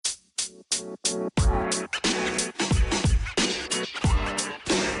To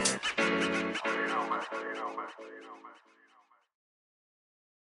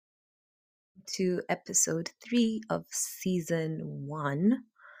episode 3 of season 1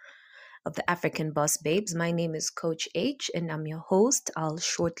 of the African Boss Babes. My name is Coach H and I'm your host. I'll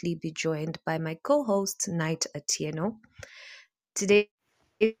shortly be joined by my co-host, Night Atieno. Today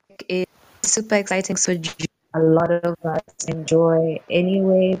is super exciting, so a lot of us enjoy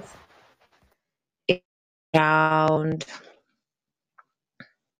anyways.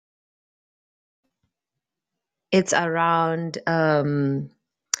 It's around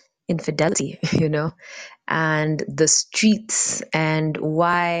infidelity, and the streets, and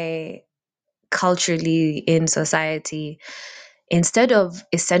why culturally in society, instead of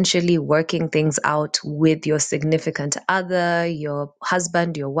essentially working things out with your significant other, your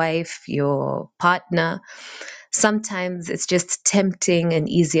husband, your wife, your partner, sometimes it's just tempting and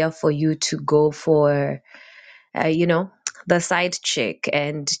easier for you to go for, the side chick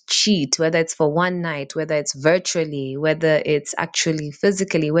and cheat, whether it's for one night, whether it's virtually, whether it's actually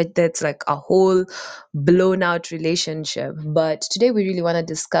physically, whether it's like a whole blown out relationship. But today we really want to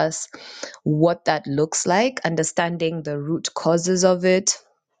discuss what that looks like, understanding the root causes of it,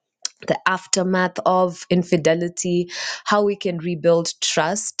 the aftermath of infidelity, how we can rebuild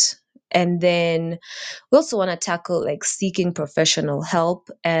trust. And then we also want to tackle like seeking professional help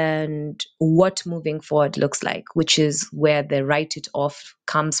and what moving forward looks like, which is where the write it off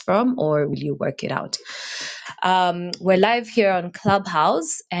comes from, or will you work it out? We're live here on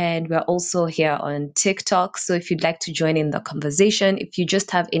Clubhouse and we're also here on TikTok. So if you'd like to join in the conversation, if you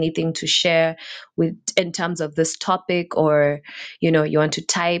just have anything to share with in terms of this topic, or you want to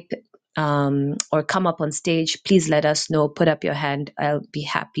type or come up on stage, please let us know. Put up your hand. I'll be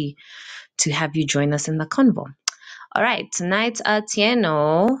happy to have you join us in the convo. All right, tonight,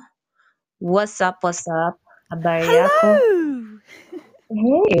 Tieno, what's up? What's up? Habari yako?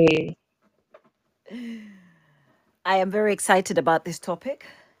 Hello! Hey. I am very excited about this topic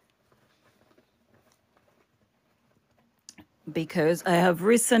because I have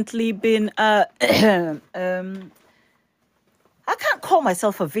recently been I can't call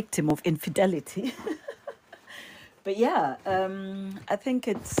myself a victim of infidelity. But yeah, I think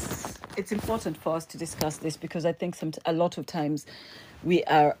it's important for us to discuss this because I think a lot of times we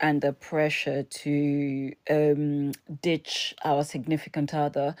are under pressure to ditch our significant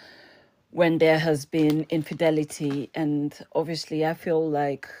other when there has been infidelity. And obviously I feel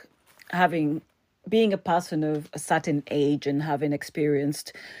like being a person of a certain age and having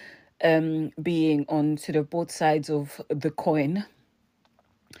experienced being on sort of both sides of the coin,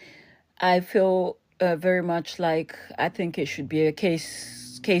 I feel very much like I think it should be a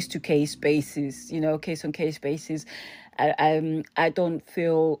case to case basis, case on case basis. I don't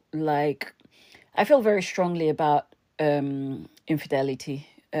feel like I feel very strongly about infidelity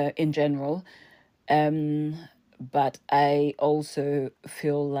in general, but I also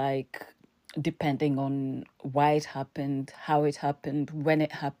feel like depending on why it happened, how it happened, when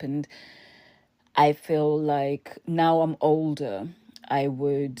it happened, I feel like now I'm older, I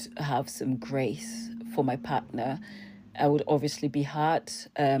would have some grace for my partner. I would obviously be hard,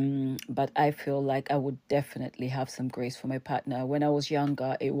 but I feel like I would definitely have some grace for my partner. When I was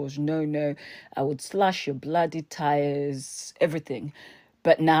younger, it was no, no, I would slash your bloody tires, everything.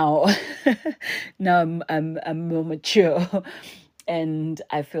 But now, now I'm more mature, and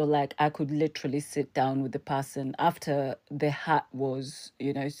I feel like I could literally sit down with the person after the heart was,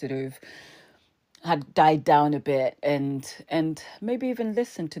 sort of had died down a bit, and maybe even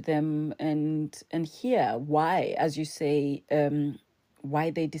listen to them and hear why, as you say, why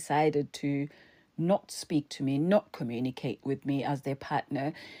they decided to not speak to me, not communicate with me as their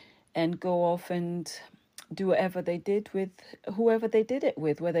partner, and go off and do whatever they did with whoever they did it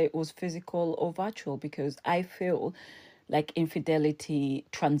with, whether it was physical or virtual, because I feel like infidelity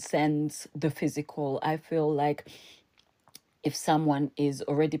transcends the physical. I feel like if someone is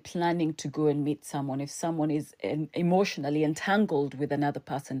already planning to go and meet someone, if someone is emotionally entangled with another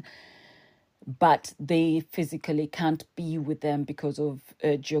person, but they physically can't be with them because of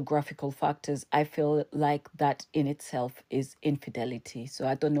geographical factors, I feel like that in itself is infidelity. So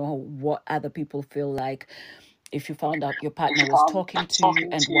I don't know what other people feel like. If you found out your partner was talking to you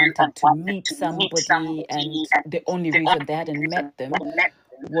and wanted to meet somebody, and the only reason they hadn't met them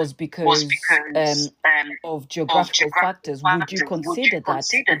was because of geographical factors, would you consider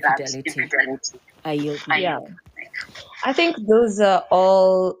that infidelity? I yield my Yeah. mic. I think those are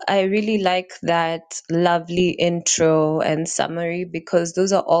all, I really like that lovely intro and summary, because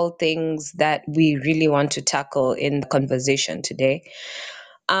those are all things that we really want to tackle in the conversation today.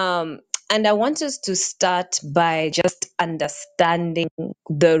 Um, And I want us to start by just understanding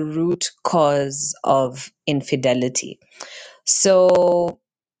the root cause of infidelity. So,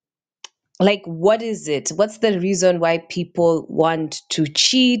 like, what is it? What's the reason why people want to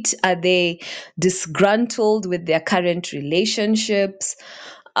cheat? Are they disgruntled with their current relationships?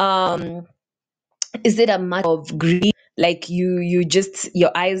 Um, is it a matter of greed? Like you just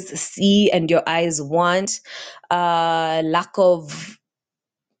your eyes see and your eyes want, lack of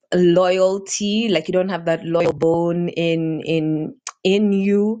loyalty, like you don't have that loyal bone in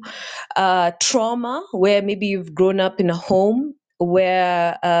you, trauma where maybe you've grown up in a home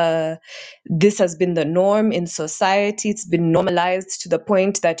where this has been the norm in society. It's been normalized to the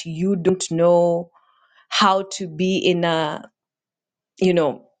point that you don't know how to be in a, you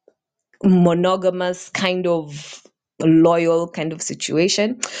know, monogamous kind of loyal kind of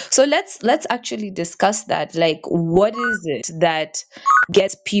situation. So let's actually discuss that. Like, what is it that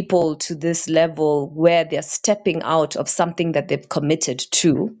gets people to this level where they're stepping out of something that they've committed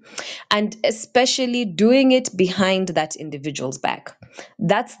to, and especially doing it behind that individual's back?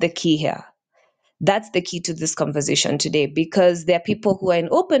 That's the key here. That's the key to this conversation today, because there are people who are in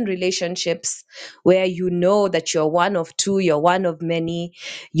open relationships where you know that you're one of two, you're one of many,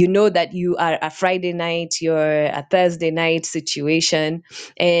 you know that you are a Friday night, you're a Thursday night situation,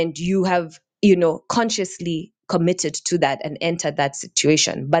 and you have, you know, consciously committed to that and entered that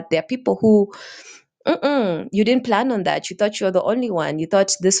situation. But there are people who, you didn't plan on that. You thought you were the only one. You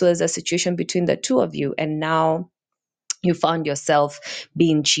thought this was a situation between the two of you, and now you found yourself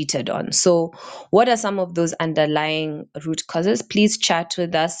being cheated on. So, what are some of those underlying root causes? Please chat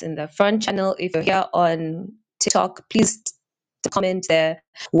with us in the front channel. If you're here on TikTok, please comment there.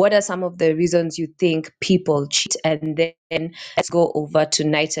 What are some of the reasons you think people cheat? And then let's go over to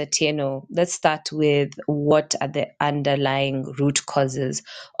Naita Tieno. Let's start with, what are the underlying root causes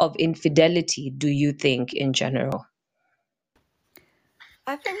of infidelity, do you think, in general?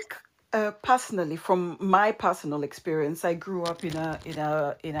 I think personally, from my personal experience, I grew up in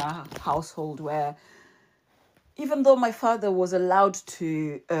a household where, even though my father was allowed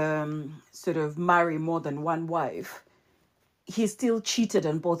to sort of marry more than one wife, he still cheated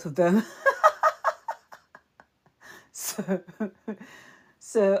on both of them. So,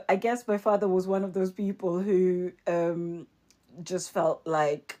 so I guess my father was one of those people who just felt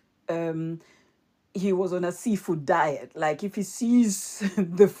like he was on a seafood diet. Like if he sees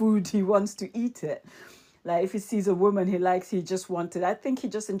the food, he wants to eat it. Like if he sees a woman he likes, he just wanted. I think he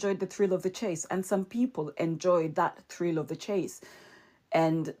just enjoyed the thrill of the chase. And some people enjoy that thrill of the chase,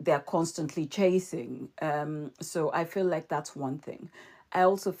 and they're constantly chasing. So I feel like that's one thing. I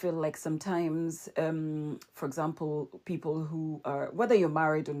also feel like sometimes, for example, people who are, whether you're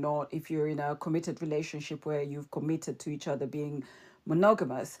married or not, if you're in a committed relationship where you've committed to each other being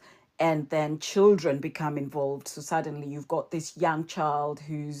monogamous, and then children become involved. So suddenly you've got this young child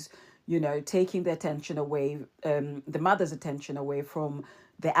who's, taking the attention away, the mother's attention away from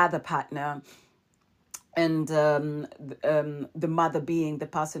the other partner, and the mother being the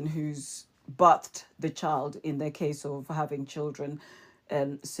person who's birthed the child in the case of having children,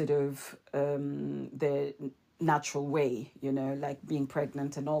 sort of the natural way, like being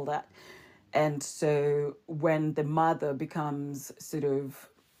pregnant and all that. And so when the mother becomes sort of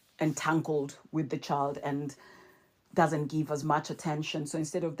entangled with the child and doesn't give us much attention. So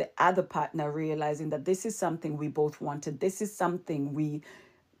instead of the other partner realizing that this is something we both wanted, this is something we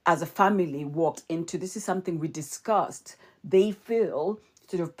as a family walked into, this is something we discussed, they feel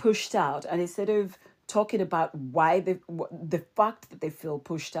sort of pushed out. And instead of talking about why the fact that they feel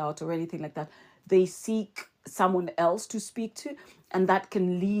pushed out or anything like that, they seek someone else to speak to, and that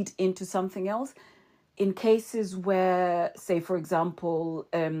can lead into something else. In cases where, say, for example,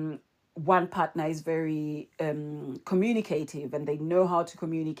 one partner is very communicative and they know how to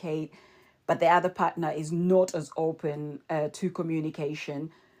communicate, but the other partner is not as open to communication.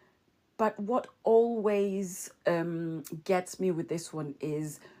 But what always gets me with this one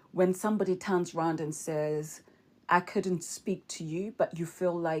is when somebody turns around and says, I couldn't speak to you, but you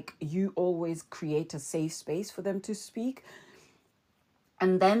feel like you always create a safe space for them to speak.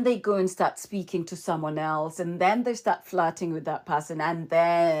 And then they go and start speaking to someone else, and then they start flirting with that person, and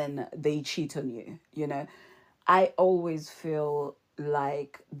then they cheat on you. I always feel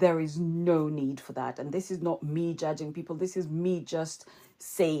like there is no need for that. And this is not me judging people, this is me just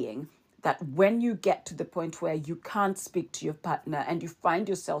saying that when you get to the point where you can't speak to your partner and you find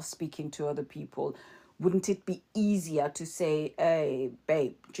yourself speaking to other people, wouldn't it be easier to say, hey,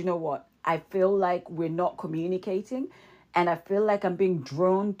 babe, do you know what? I feel like we're not communicating, and I feel like I'm being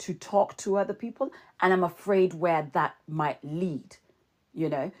drawn to talk to other people, and I'm afraid where that might lead. you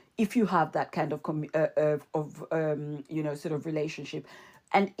know, if you have that kind of sort of relationship.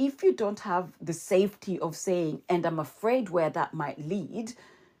 And if you don't have the safety of saying, and I'm afraid where that might lead,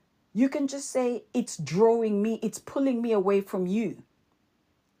 you can just say, it's drawing me, it's pulling me away from you.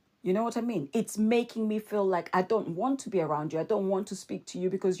 You know what I mean? It's making me feel like I don't want to be around you. I don't want to speak to you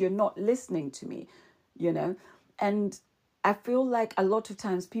because you're not listening to me, you know? And I feel like a lot of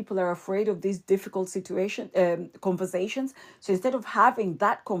times people are afraid of these difficult conversations. So instead of having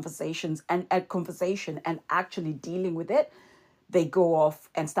that conversation and actually dealing with it, they go off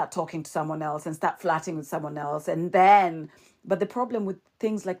and start talking to someone else and start flirting with someone else. And then, but the problem with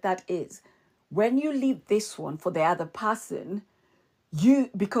things like that is when you leave this one for the other person,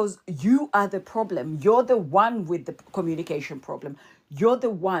 because you are the problem, you're the one with the communication problem, you're the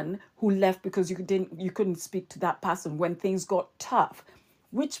one who left because you couldn't speak to that person when things got tough,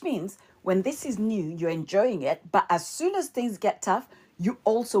 which means when this is new you're enjoying it, but as soon as things get tough you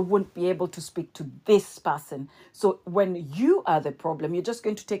also won't be able to speak to this person. So when you are the problem, you're just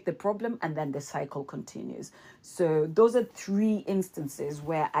going to take the problem and then the cycle continues. So those are three instances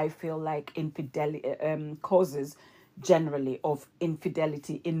where I feel like infidelity causes generally of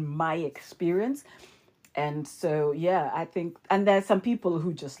infidelity in my experience. And so, yeah, I think, and there are some people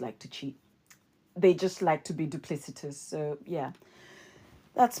who just like to cheat. They just like to be duplicitous. So, yeah,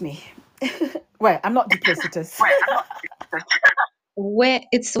 that's me. Well, I'm not duplicitous. Where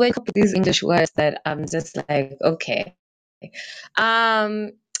it's when these English words that I'm just like, okay.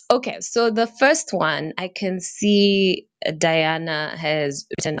 Okay, so the first one, I can see Diana has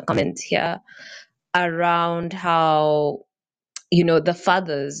written a comment here around how, the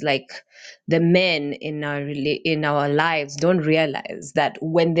fathers, like the men in in our lives, don't realize that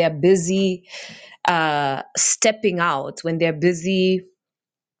when they're busy stepping out, when they're busy,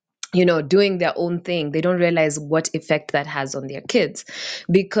 doing their own thing, they don't realize what effect that has on their kids,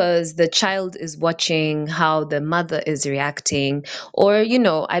 because the child is watching how the mother is reacting. Or,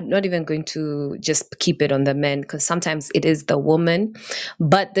 I'm not even going to just keep it on the men, because sometimes it is the woman,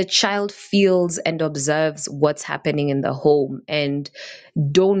 but the child feels and observes what's happening in the home and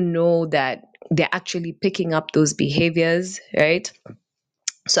don't know that they're actually picking up those behaviors, right?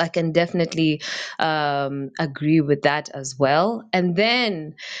 So I can definitely agree with that as well. And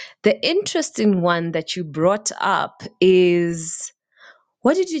then the interesting one that you brought up is,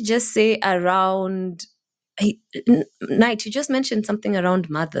 what did you just say around Night? You just mentioned something around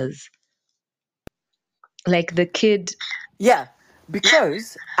mothers, like the kid. Yeah,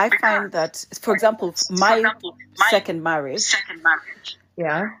 because I find that, for example, my second marriage,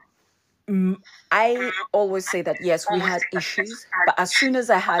 Yeah. I always say that yes, we had issues, but as soon as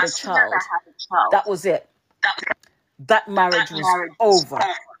I had a child, that was it. That marriage was over.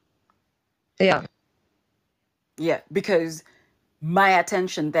 Yeah. Yeah, because my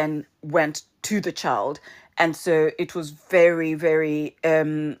attention then went to the child. And so it was very, very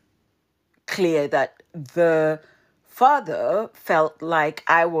clear that the father felt like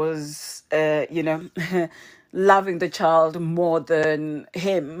I was, loving the child more than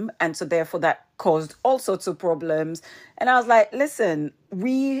him. And so therefore that caused all sorts of problems. And I was like, listen,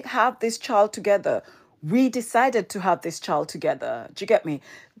 we have this child together. We decided to have this child together. Do you get me?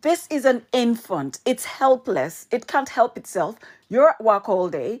 This is an infant. It's helpless. It can't help itself. You're at work all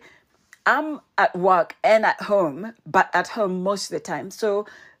day. I'm at work and at home, but at home most of the time. So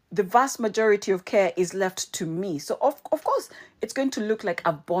the vast majority of care is left to me. So of course, it's going to look like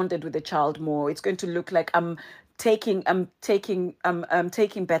I've bonded with the child more. It's going to look like I'm taking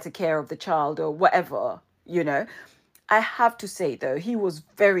better care of the child or whatever, you know. I have to say though, he was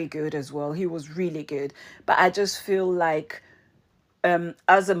very good as well. He was really good. But I just feel like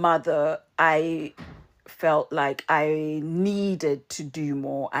as a mother, I felt like I needed to do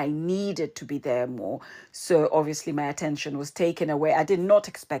more. I needed to be there more. So obviously, my attention was taken away. I did not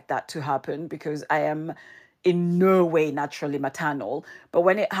expect that to happen because I am in no way naturally maternal. But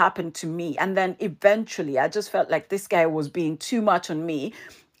when it happened to me, and then eventually, I just felt like this guy was being too much on me.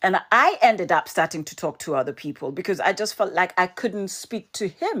 And I ended up starting to talk to other people because I just felt like I couldn't speak to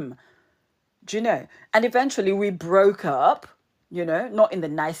him. Do you know? And eventually we broke up, not in the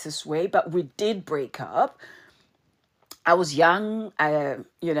nicest way, but we did break up. I was young,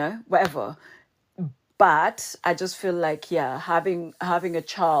 whatever. But I just feel like, yeah, having a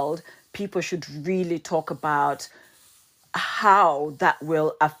child, people should really talk about how that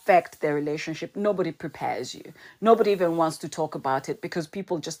will affect their relationship. Nobody prepares you. Nobody even wants to talk about it because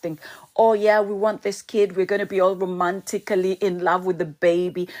people just think, oh, yeah, we want this kid. We're going to be all romantically in love with the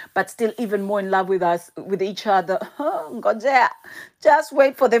baby, but still even more in love with us, with each other. Oh, God, yeah. Just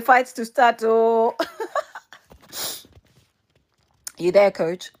wait for the fights to start. Oh, You there,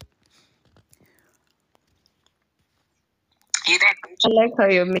 coach? I like how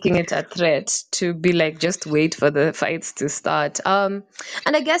you're making it a threat to be like, just wait for the fights to start. And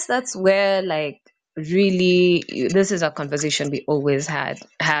I guess that's where like really this is a conversation we always have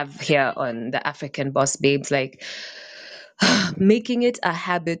here on the African Boss Babes, like making it a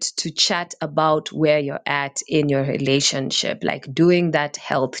habit to chat about where you're at in your relationship, like doing that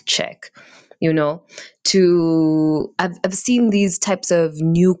health check, you know, to I've seen these types of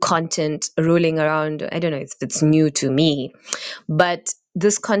new content rolling around. I don't know if it's new to me, but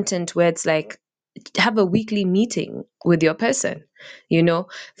this content where it's like, have a weekly meeting with your person, you know,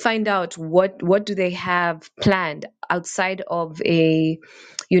 find out what do they have planned outside of a,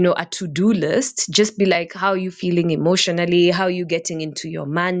 you know, a to-do list. Just be like, how are you feeling emotionally, how are you getting into your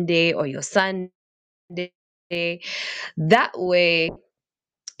Monday or your Sunday. That way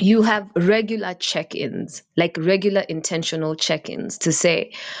you have regular check-ins, like regular intentional check-ins to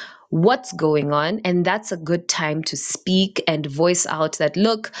say what's going on. And that's a good time to speak and voice out that,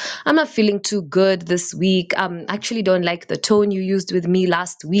 look, I'm not feeling too good this week. Actually don't like the tone you used with me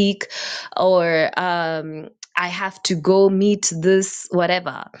last week. Or I have to go meet this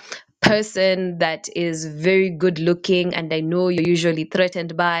whatever person that is very good looking, and I know you're usually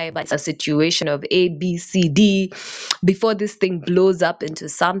threatened by a situation of ABCD. Before this thing blows up into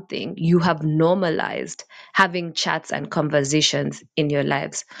something, you have normalized having chats and conversations in your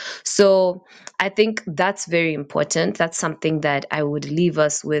lives. So I think that's very important. That's something that I would leave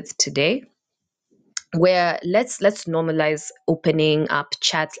us with today, where let's normalize opening up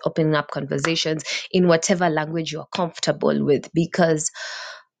chats, opening up conversations in whatever language you're comfortable with, because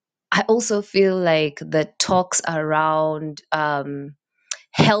I also feel like the talks around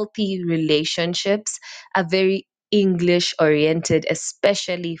healthy relationships are very English oriented,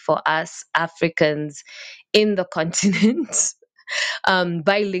 especially for us Africans in the continent.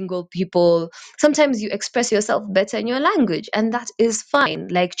 Bilingual people, sometimes you express yourself better in your language, and that is fine.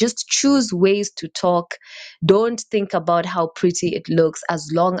 Like, just choose ways to talk. Don't think about how pretty it looks, as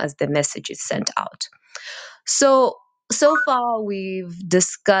long as the message is sent out. So, so far we've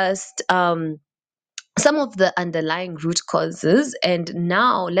discussed some of the underlying root causes, and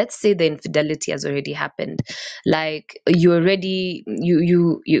now let's say the infidelity has already happened. Like, you already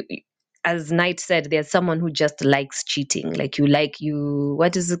you as Knight said, there's someone who just likes cheating. Like, you,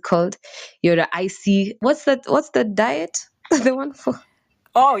 what is it called, you're a icy, what's the diet the one for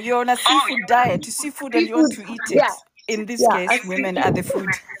Oh, you're on a seafood diet. Seafood, and you want seafood. to eat Yeah, it. In this yeah, a case, women are the seafood.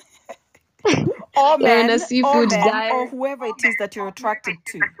 food. Or You're on a men, or seafood men, or diet. whoever it is that you're attracted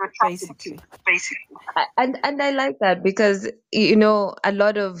to, basically. And I like that, because you know, a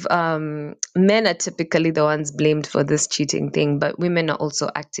lot of men are typically the ones blamed for this cheating thing, but women are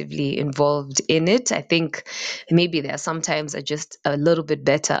also actively involved in it. I think maybe there are sometimes are just a little bit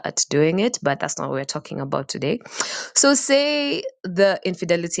better at doing it, but that's not what we're talking about today. So say the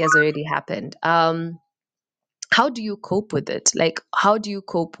infidelity has already happened. How do you cope with it? Like, how do you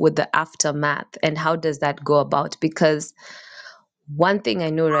cope with the aftermath, and how does that go about? Because one thing I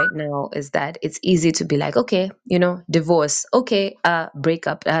know right now is that it's easy to be like, okay, you know, divorce, okay,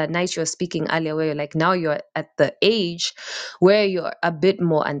 breakup. Nice, you're speaking earlier where you're like, now you're at the age where you're a bit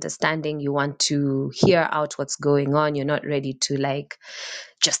more understanding. You want to hear out what's going on. You're not ready to like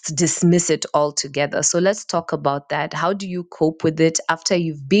just dismiss it altogether. So let's talk about that. How do you cope with it after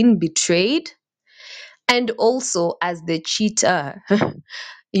you've been betrayed? And also, as the cheater,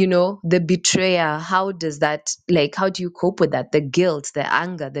 you know, the betrayer, how does that, like, how do you cope with that? The guilt, the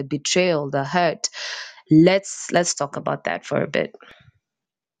anger, the betrayal, the hurt. Let's talk about that for a bit.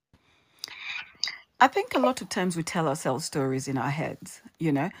 I think a lot of times we tell ourselves stories in our heads,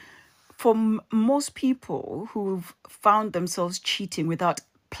 you know. For most people who've found themselves cheating without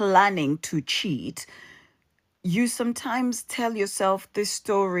planning to cheat, you sometimes tell yourself this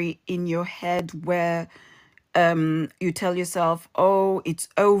story in your head where you tell yourself, oh, it's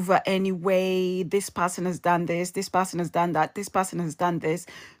over anyway. This person has done this person has done that, this person has done this.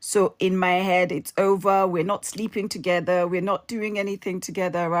 So in my head, it's over. We're not sleeping together. We're not doing anything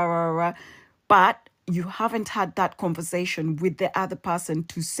together. Rah, rah, rah. But you haven't had that conversation with the other person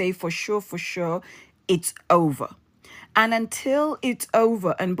to say for sure, it's over. And until it's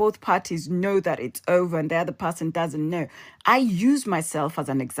over and both parties know that it's over and the other person doesn't know, I use myself as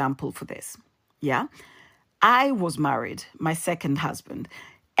an example for this. Yeah. I was married, my second husband,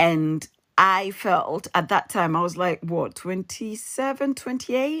 and I felt at that time, I was like, what, 27,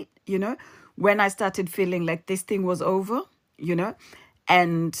 28, you know, when I started feeling like this thing was over, you know.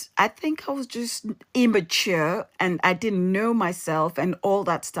 And I think I was just immature and I didn't know myself and all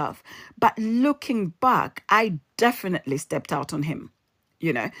that stuff. But looking back, I definitely stepped out on him,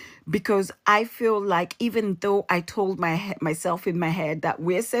 you know, because I feel like even though I told myself in my head that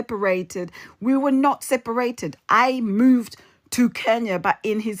we're separated, we were not separated. I moved to Kenya, but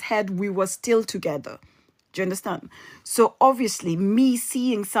in his head, we were still together. Do you understand? So obviously, me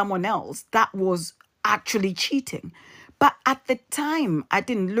seeing someone else, that was actually cheating. But at the time, I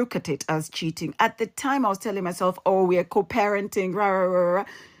didn't look at it as cheating. At the time, I was telling myself, oh, we're co parenting, rah, rah, rah, rah.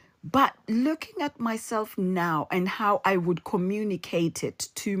 But looking at myself now and how I would communicate it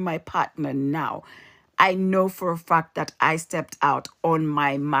to my partner now, I know for a fact that I stepped out on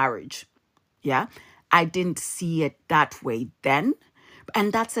my marriage. Yeah. I didn't see it that way then.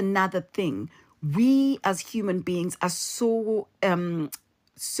 And that's another thing. We as human beings are so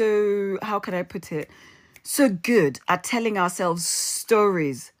how can I put it? So good at telling ourselves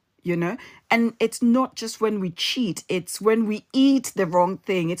stories, you know? And it's not just when we cheat, it's when we eat the wrong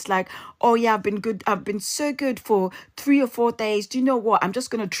thing. It's like, oh yeah, I've been good, I've been so good for 3 or 4 days. Do you know what? I'm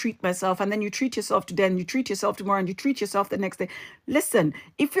just gonna treat myself. And then you treat yourself today and you treat yourself tomorrow and you treat yourself the next day. Listen,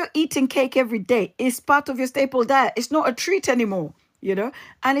 if you're eating cake every day, it's part of your staple diet. It's not a treat anymore, you know?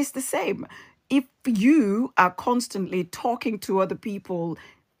 And it's the same. If you are constantly talking to other people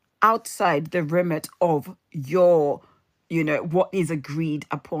outside the remit of your, what is agreed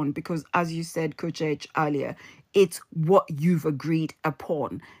upon, because as you said, Coach H, earlier, it's what you've agreed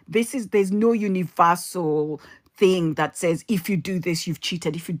upon. There's no universal thing that says if you do this you've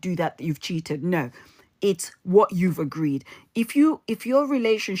cheated, if you do that you've cheated. No, it's what you've agreed. If your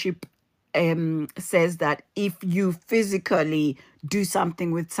relationship says that if you physically do something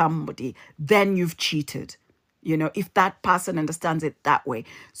with somebody, then you've cheated. If that person understands it that way.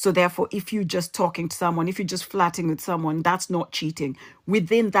 So therefore, if you're just talking to someone, if you're just flirting with someone, that's not cheating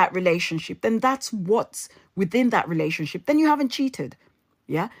within that relationship. Then that's what's within that relationship. Then you haven't cheated.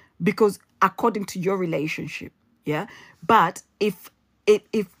 Yeah. Because according to your relationship. Yeah. But if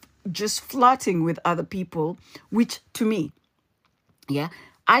just flirting with other people, which to me, yeah,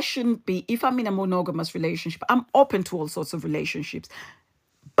 I shouldn't be. If I'm in a monogamous relationship, I'm open to all sorts of relationships.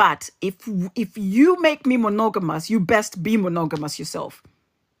 But if you make me monogamous, you best be monogamous yourself,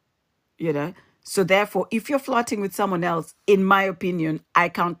 you know? So therefore, if you're flirting with someone else, in my opinion, I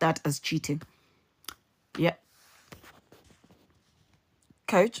count that as cheating. Yeah.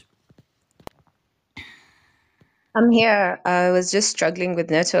 Coach? I'm here. I was just struggling with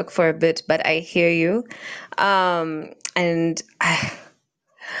network for a bit, but I hear you. And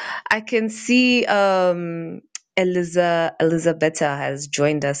I can see Elizabetta has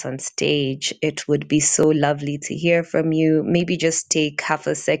joined us on stage. It would be so lovely to hear from you. Maybe just take half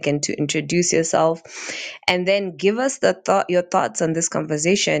a second to introduce yourself and then give us your thoughts on this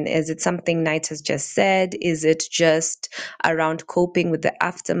conversation. Is it something Knight has just said? Is it just around coping with the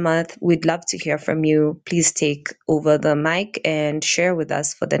aftermath? We'd love to hear from you. Please take over the mic and share with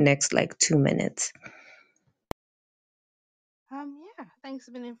us for the next 2 minutes. Yeah, thanks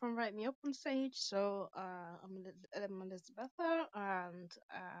Vinny for inviting me up on stage. So, I'm Elizabetha, and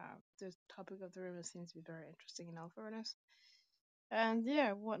the topic of the room seems to be very interesting in all fairness. And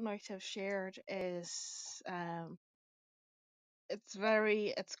yeah, what Knight have shared is,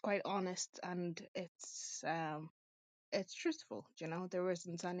 it's quite honest and it's truthful. There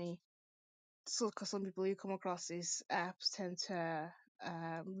isn't any. So, because some people you come across these apps tend to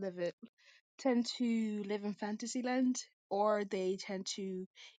live it tend to live in fantasy land, or they tend to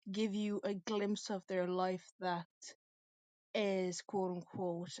give you a glimpse of their life that is quote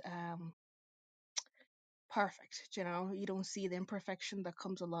unquote perfect. You don't see the imperfection that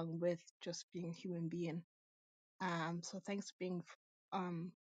comes along with just being a human being. So thanks for being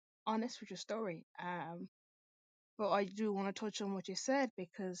um honest with your story. But I do want to touch on what you said,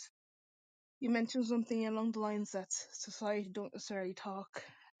 because you mentioned something along the lines that society don't necessarily talk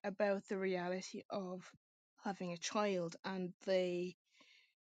about the reality of having a child, and the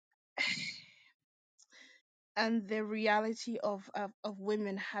reality of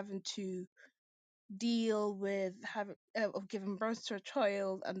women having to deal with having of giving birth to a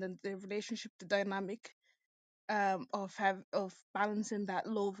child, and then the relationship, the dynamic of balancing that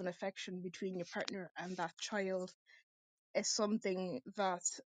love and affection between your partner and that child is something that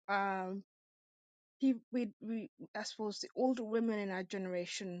um we I suppose the older women in our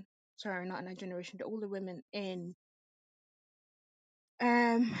generation, sorry, not in our generation, the older women in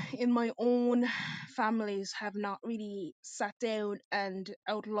my own families have not really sat down and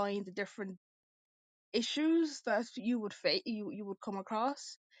outlined the different issues that you would you would come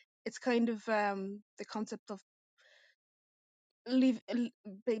across. It's kind of the concept of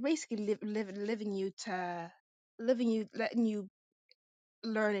basically living you to living you letting you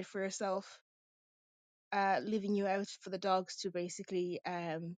learn it for yourself, leaving you out for the dogs to basically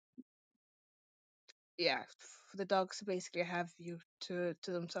yeah, for the dogs to basically have you to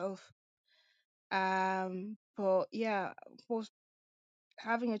themselves. But yeah, post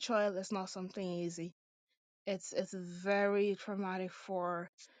having a child is not something easy. It's very traumatic for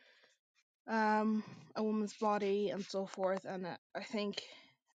um a woman's body and so forth. And I think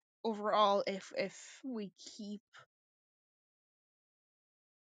overall, if we keep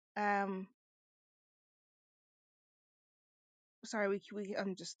um sorry,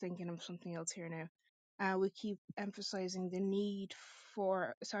 I'm just thinking of something else here now. We keep emphasizing the need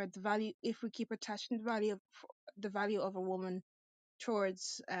for, sorry, the value. If we keep attaching the value of a woman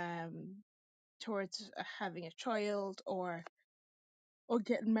towards having a child or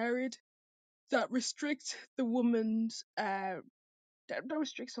getting married, that restricts the woman's that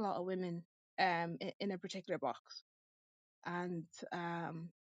restricts a lot of women in a particular box. And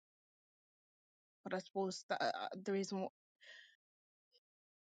but I suppose the reason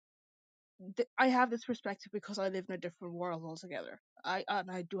I have this perspective because I live in a different world altogether. I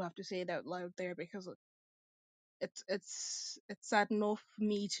do have to say it out loud there because it's sad enough for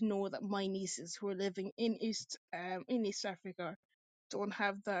me to know that my nieces who are living in East Africa don't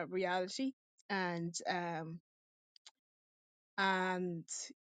have that reality. And and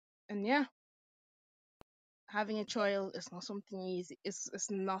and yeah, having a child is not something easy. It's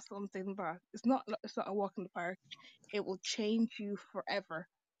not something that it's not a walk in the park. It will change you forever,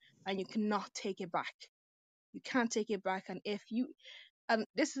 and you cannot take it back. You can't take it back. And if you and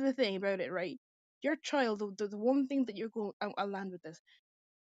this is the thing about it, right? Your child, the one thing that you're going, I'll land with this.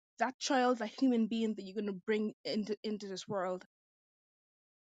 That child, that human being that you're going to bring into this world,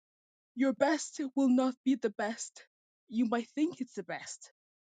 your best will not be the best. You might think it's the best,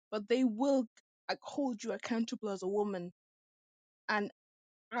 but they will hold you accountable as a woman and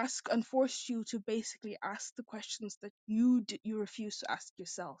ask and force you to basically ask the questions that you refuse to ask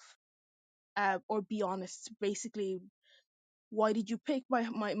yourself, or be honest. Basically, why did you pick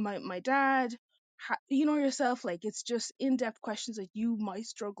my dad? You know yourself, like it's just in-depth questions that you might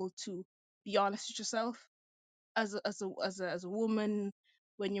struggle to be honest with yourself as a woman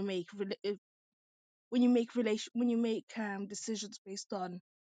when you make when you make decisions based on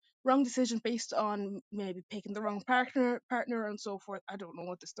wrong decision based on maybe picking the wrong partner and so forth. I don't know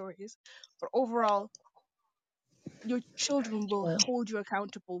what the story is, but overall, your children will hold you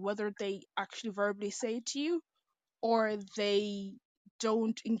accountable whether they actually verbally say it to you or they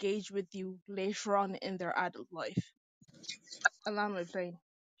don't engage with you later on in their adult life. Allow me plane.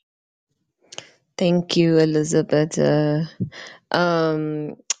 Thank you, Elizabeth.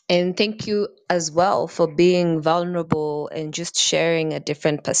 Um, and thank you as well for being vulnerable and just sharing a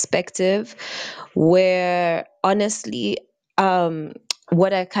different perspective. Where honestly,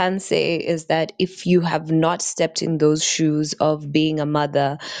 what I can say is that if you have not stepped in those shoes of being a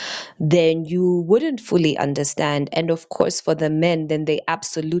mother, then you wouldn't fully understand. And of course, for the men, then they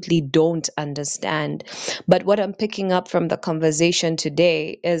absolutely don't understand. But what I'm picking up from the conversation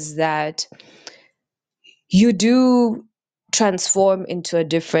today is that you do transform into a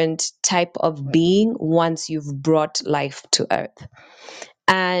different type of being once you've brought life to earth.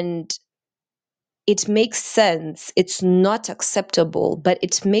 And it makes sense. It's not acceptable, but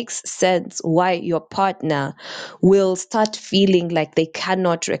it makes sense why your partner will start feeling like they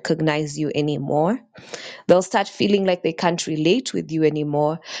cannot recognize you anymore. They'll start feeling like they can't relate with you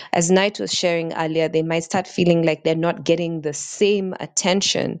anymore. As Knight was sharing earlier, they might start feeling like they're not getting the same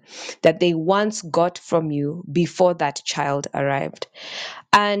attention that they once got from you before that child arrived.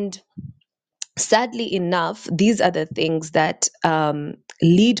 And sadly enough, these are the things that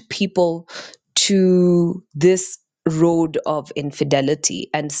lead people to this road of infidelity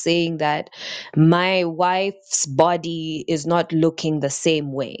and saying that my wife's body is not looking the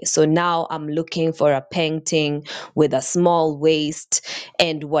same way. So now I'm looking for a painting with a small waist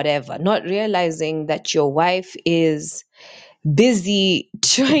and whatever, not realizing that your wife is busy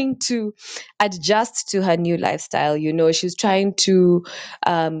trying to adjust to her new lifestyle. She's trying to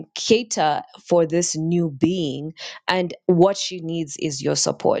cater for this new being, and what she needs is your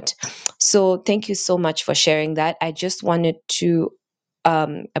support. So thank you so much for sharing that. I just wanted to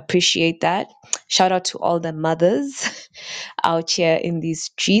appreciate that. Shout out to all the mothers out here in these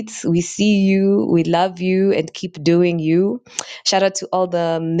streets. We see you, we love you, and keep doing you. Shout out to all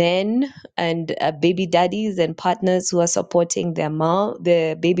the men and baby daddies and partners who are supporting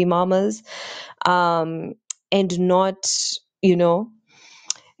their baby mamas, and not, you know,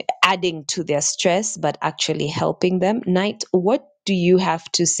 adding to their stress, but actually helping them. Knight, what do you have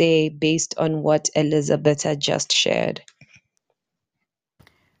to say based on what Elizabeth had just shared?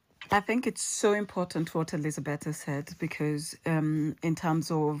 I think it's so important what Elizabeth has said because, in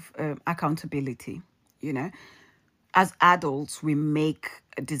terms of accountability, you know, as adults, we make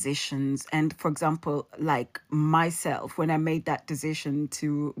decisions. And for example, like myself, when I made that decision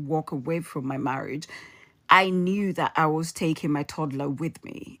to walk away from my marriage, I knew that I was taking my toddler with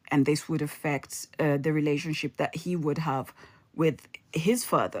me, and this would affect the relationship that he would have with his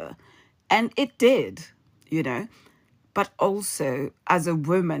father. And it did, you know. But also, as a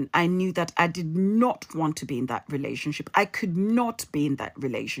woman, I knew that I did not want to be in that relationship. I could not be in that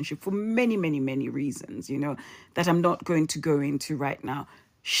relationship for many, many, many reasons, that I'm not going to go into right now.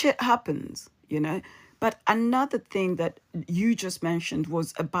 Shit happens. But another thing that you just mentioned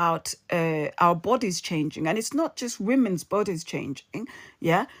was about our bodies changing. And it's not just women's bodies changing.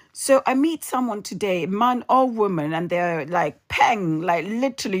 Yeah. So I meet someone today, man or woman, and they're like, peng, like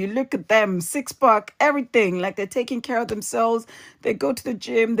literally, you look at them, six pack, everything, like they're taking care of themselves. They go to the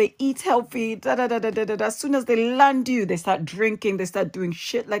gym, they eat healthy, da da da da da da. As soon as they land you, they start drinking, they start doing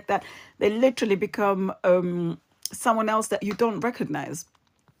shit like that. They literally become someone else that you don't recognize.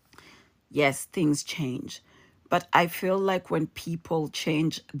 Yes, things change. But I feel like when people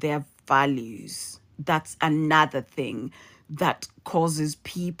change their values, that's another thing that causes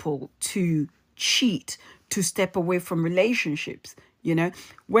people to cheat, to step away from relationships.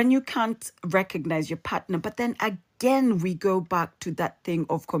 When you can't recognize your partner, but then again, we go back to that thing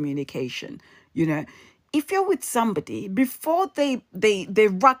of communication. You know, if you're with somebody before they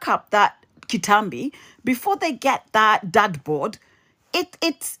rack up that kitambi, before they get that dad board,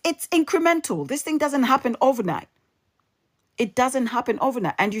 it's incremental. This thing doesn't happen overnight. It doesn't happen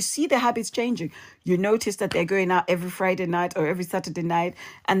overnight. And you see the habits changing. You notice that they're going out every Friday night or every Saturday night.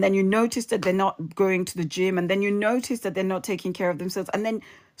 And then you notice that they're not going to the gym. And then you notice that they're not taking care of themselves. And then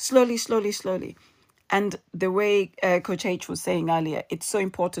slowly, slowly, slowly. And the way Coach H was saying earlier, it's so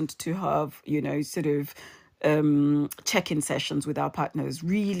important to have, sort of check-in sessions with our partners,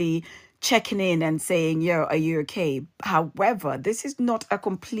 really checking in and saying, yo, are you okay? However, this is not a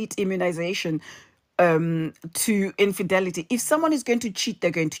complete immunization to infidelity. If someone is going to cheat,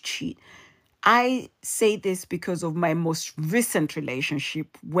 they're going to cheat. I say this because of my most recent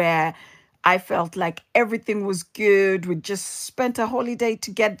relationship where I felt like everything was good. We just spent a holiday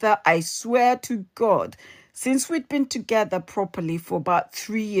together. I swear to God, since we'd been together properly for about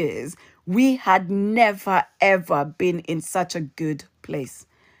 3 years, we had never, ever been in such a good place,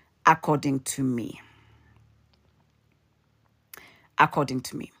 according to me. According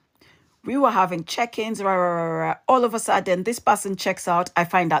to me. We were having check-ins, rah, rah, rah, rah. All of a sudden, this person checks out. I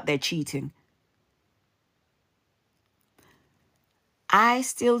find out they're cheating. I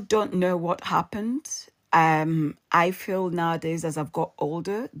still don't know what happened. I feel nowadays, as I've got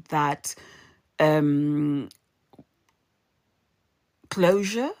older, that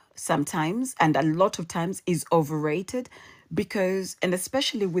closure sometimes and a lot of times is overrated because, and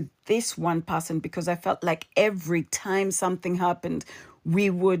especially with this one person, because I felt like every time something happened,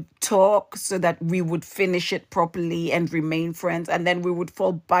 we would talk so that we would finish it properly and remain friends. And then we would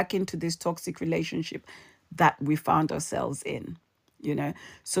fall back into this toxic relationship that we found ourselves in.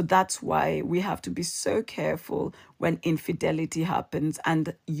 So that's why we have to be so careful when infidelity happens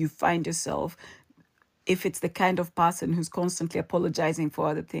and you find yourself, if it's the kind of person who's constantly apologizing for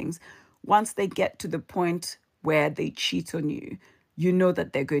other things, once they get to the point where they cheat on you, you know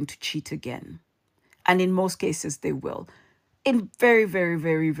that they're going to cheat again. And in most cases, they will. In very, very,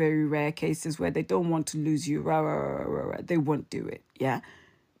 very, very rare cases where they don't want to lose you, rah, rah, rah, rah, rah, they won't do it. Yeah.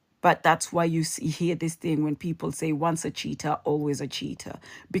 But that's why you hear this thing when people say once a cheater, always a cheater.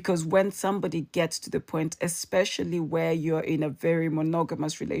 Because when somebody gets to the point, especially where you're in a very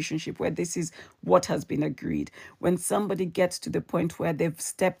monogamous relationship, where this is what has been agreed, when somebody gets to the point where they've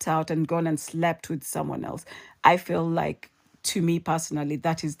stepped out and gone and slept with someone else, I feel like, to me personally,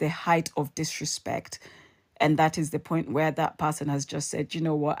 that is the height of disrespect. And that is the point where that person has just said, you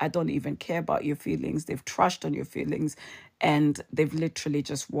know what, I don't even care about your feelings. They've trashed on your feelings and they've literally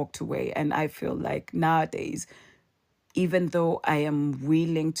just walked away. And I feel like nowadays, even though I am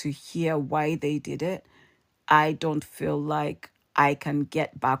willing to hear why they did it, I don't feel like I can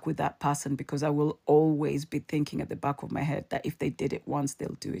get back with that person because I will always be thinking at the back of my head that if they did it once,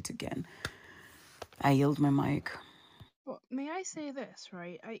 they'll do it again. I yield my mic. Well, may I say this,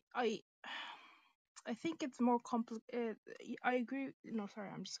 right? I think it's more complicated. I agree. No, sorry,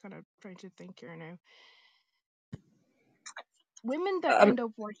 I'm just kind of trying to think here now. Women that Um, end up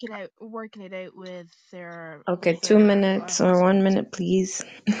working it out with okay, with two their minutes or husband. 1 minute, please.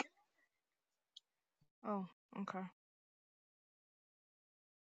 Oh, okay.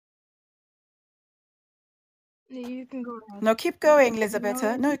 You can go ahead. No, keep going, No, Elizabeth.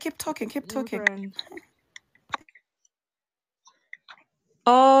 No, keep talking, keep you're talking. grand.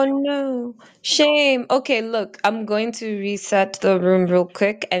 Oh no, shame. Okay, look, I'm going to reset the room real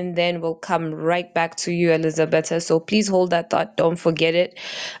quick and then we'll come right back to you, Elizabeth. So please hold that thought. Don't forget it.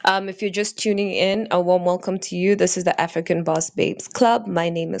 If you're just tuning in, a warm welcome to you. This is the African Boss Babes Club. My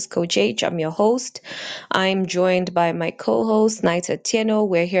name is Coach H. I'm your host. I'm joined by my co-host, Naita Tieno.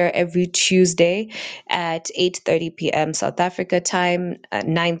 We're here every Tuesday at 8:30 p.m. South Africa time, at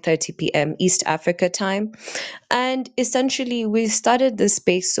 9:30 p.m. East Africa time. And essentially, we started this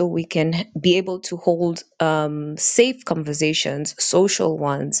space so we can be able to hold safe conversations, social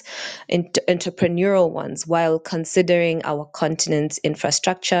ones, entrepreneurial ones, while considering our continent's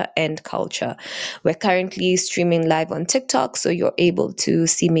infrastructure and culture. We're currently streaming live on TikTok, so you're able to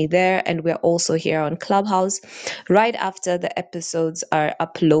see me there. And we're also here on Clubhouse right after the episodes are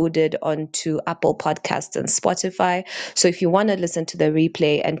uploaded onto Apple Podcasts and Spotify. So if you want to listen to the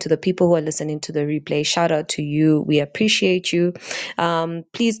replay, and to the people who are listening to the replay, shout out to you. We appreciate you.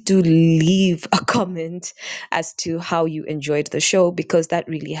 Please do leave a comment as to how you enjoyed the show because that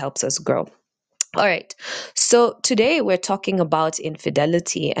really helps us grow. All right. So today we're talking about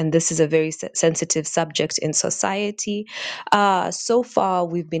infidelity, and this is a very sensitive subject in society. So far,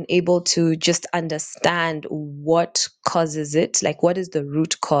 we've been able to just understand what causes it, like what is the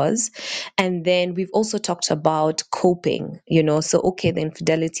root cause. And then we've also talked about coping, so okay, the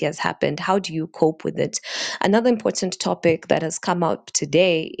infidelity has happened. How do you cope with it? Another important topic that has come up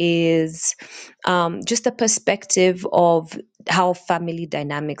today is just the perspective of how family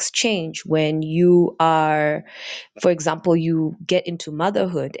dynamics change when you are, for example, you get into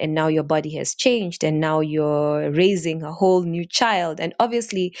motherhood and now your body has changed and now you're raising a whole new child. And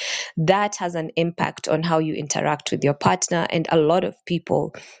obviously, that has an impact on how you interact with your partner. And a lot of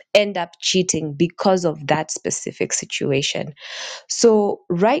people end up cheating because of that specific situation. So,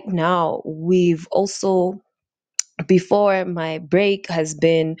 right now, we've also before my break has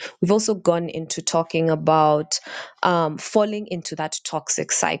been we've also gone into talking about falling into that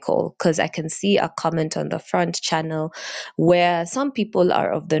toxic cycle, because I can see a comment on the front channel where some people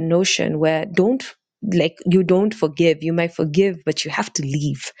are of the notion where don't like you don't forgive, you might forgive but you have to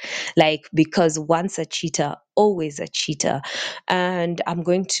leave, like, because once a cheater always a cheater. And I'm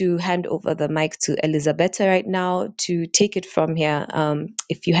going to hand over the mic to Elizabeth right now to take it from here.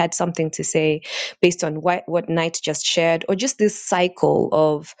 If you had something to say based on what Knight just shared, or just this cycle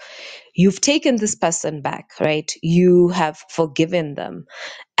of you've taken this person back, right? You have forgiven them.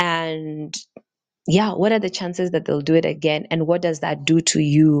 And yeah, what are the chances that they'll do it again? And what does that do to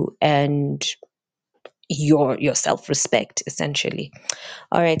you and your self-respect, essentially?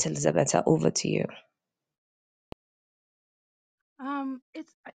 All right, Elizabeth, over to you.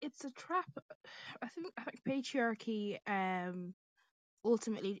 It's a trap. I think patriarchy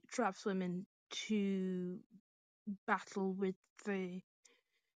ultimately traps women to battle with the.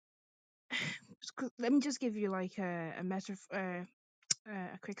 Let me just give you like a metaphor,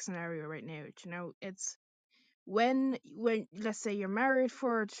 a quick scenario right now. It's when let's say you're married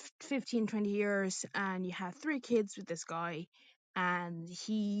for 15, 20 years and you have three kids with this guy, and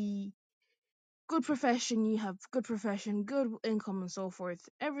he good profession, you have good profession, good income, and so forth,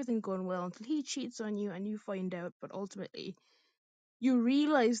 everything going well until he cheats on you and you find out. But ultimately you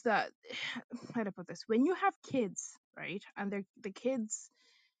realize that how to put this, when you have kids, right, and they're the kids,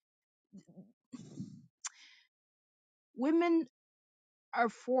 women are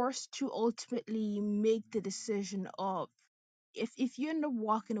forced to ultimately make the decision of, if you end up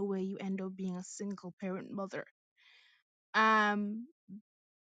walking away, you end up being a single parent mother. Um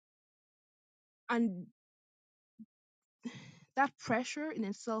and that pressure in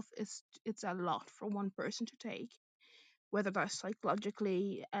itself is, it's a lot for one person to take, whether that's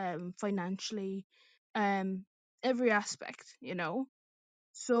psychologically, financially, um every aspect.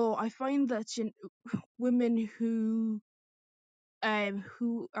 So I find that women who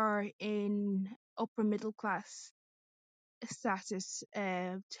are in upper middle class status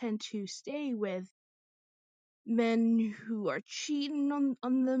tend to stay with men who are cheating on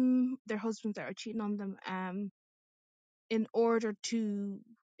them, their husbands that are cheating on them, in order to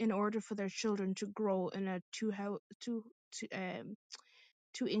in order for their children to grow in a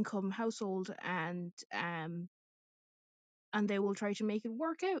two income household, and they will try to make it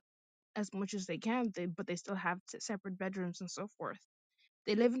work out as much as they can. But they still have separate bedrooms and so forth.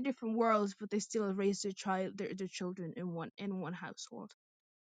 They live in different worlds, but they still raise their children in one household.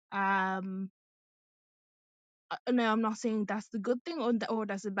 Um, no, I'm not saying that's the good thing, or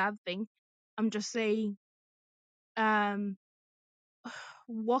that's a bad thing. I'm just saying, um,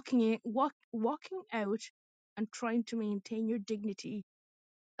 walking out and trying to maintain your dignity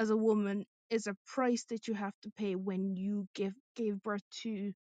as a woman is a price that you have to pay when you gave birth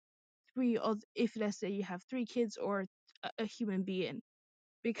to three, or if let's say you have three kids or a human being,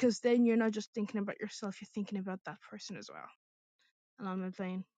 because then you're not just thinking about yourself, you're thinking about that person as well. And I'm not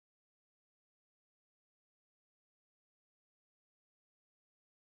playing.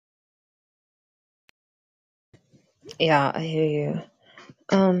 Yeah, I hear you.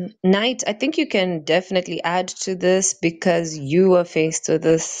 Knight, I think you can definitely add to this because you were faced with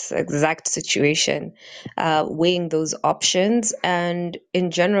this exact situation, weighing those options. And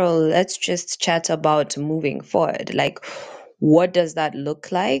in general, let's just chat about moving forward. Like, what does that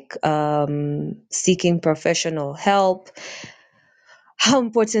look like? Seeking professional help, how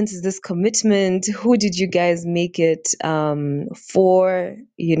important is this commitment? Who did you guys make it for,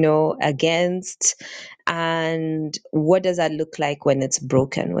 against? And what does that look like when it's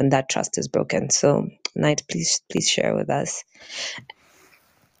broken, when that trust is broken? So, Knight, please share with us.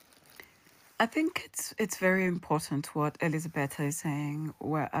 I think it's very important what Elizabeth is saying,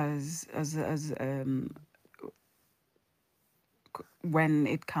 whereas as when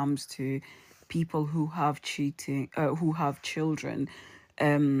it comes to people who have who have children,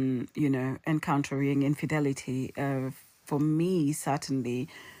 encountering infidelity. For me, certainly,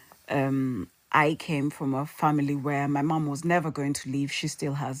 I came from a family where my mom was never going to leave. She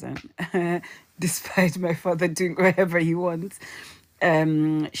still hasn't, despite my father doing whatever he wants.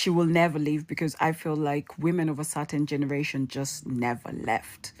 She will never leave because I feel like women of a certain generation just never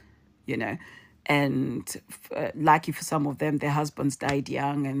left, you know. And lucky for some of them, their husbands died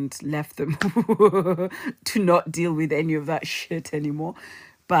young and left them to not deal with any of that shit anymore.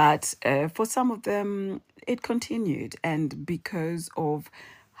 But for some of them, it continued. And because of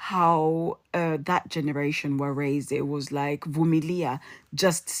how that generation were raised, it was like, Vumilia,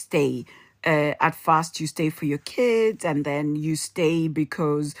 just stay. At first, you stay for your kids, and then you stay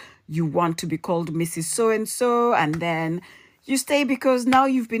because you want to be called Mrs. So and so, and then you stay because now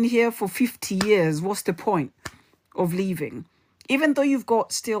you've been here for 50 years. What's the point of leaving? Even though you've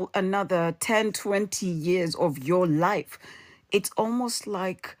got still another 10, 20 years of your life, it's almost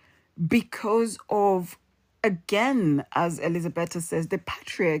like because of, again, as Elizabeth says, the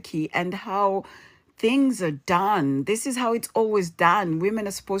patriarchy and how things are done. This is how it's always done. Women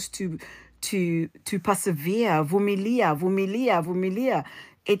are supposed to persevere. Vumilia, vumilia, vumilia.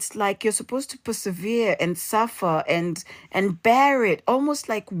 It's like you're supposed to persevere and suffer and bear it, almost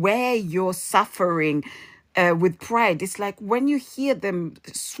like wear your suffering with pride. It's like when you hear them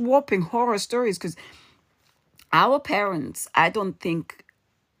swapping horror stories, because our parents, I don't think,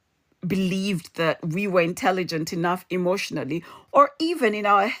 believed that we were intelligent enough emotionally or even in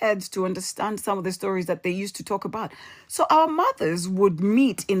our heads to understand some of the stories that they used to talk about. So our mothers would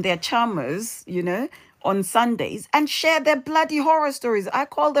meet in their chamas, on Sundays and share their bloody horror stories. I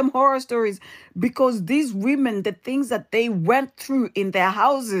call them horror stories because these women, the things that they went through in their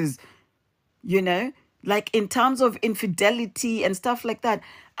houses, you know, like in terms of infidelity and stuff like that.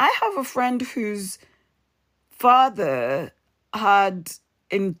 I have a friend whose father had,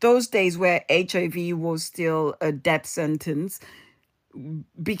 in those days where HIV was still a death sentence,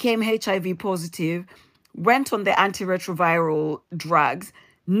 became HIV positive, went on the antiretroviral drugs,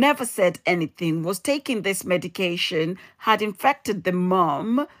 never said anything, was taking this medication, had infected the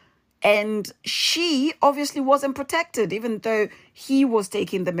mom, and she obviously wasn't protected, even though he was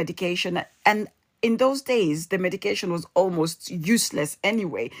taking the medication. And in those days, the medication was almost useless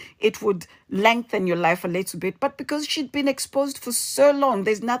anyway. It would lengthen your life a little bit. But because she'd been exposed for so long,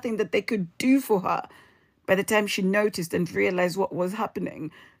 there's nothing that they could do for her by the time she noticed and realized what was happening.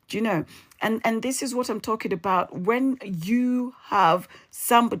 Do you know? And this is what I'm talking about. When you have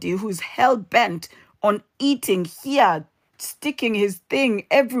somebody who's hell bent on eating here, sticking his thing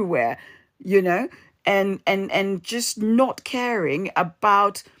everywhere, and just not caring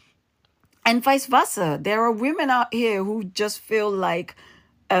about, and vice versa. There are women out here who just feel like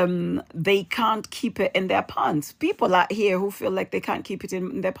they can't keep it in their pants. People out here who feel like they can't keep it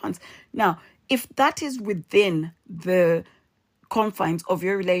in their pants. Now, if that is within the confines of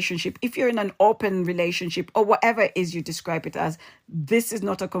your relationship, if you're in an open relationship or whatever it is you describe it as, this is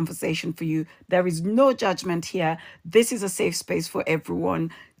not a conversation for you. There is no judgment here. This is a safe space for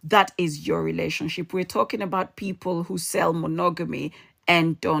everyone. That is your relationship. We're talking about people who sell monogamy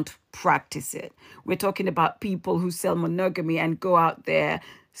and don't practice it. We're talking about people who sell monogamy and go out there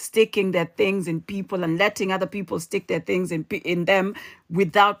sticking their things in people and letting other people stick their things in them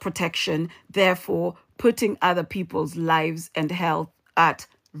without protection, therefore putting other people's lives and health at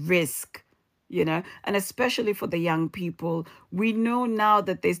risk. and especially for the young people. We know now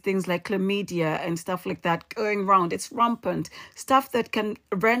that there's things like chlamydia and stuff like that going around. It's rampant stuff that can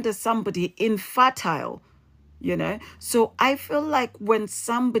render somebody infertile. So I feel like when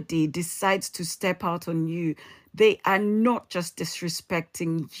somebody decides to step out on you, they are not just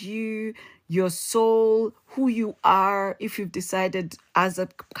disrespecting you, your soul, who you are, if you've decided as a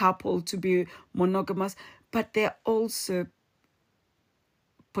couple to be monogamous, but they're also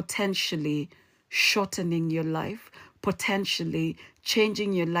potentially shortening your life, potentially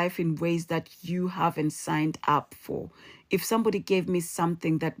changing your life in ways that you haven't signed up for. If somebody gave me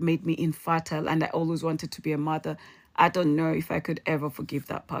something that made me infertile and I always wanted to be a mother, I don't know if I could ever forgive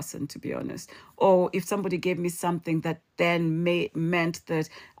that person, to be honest. Or if somebody gave me something that then meant that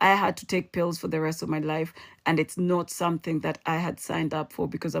I had to take pills for the rest of my life and it's not something that I had signed up for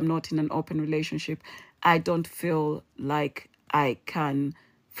because I'm not in an open relationship, I don't feel like I can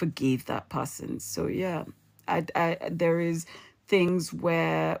forgive that person. So yeah, there is things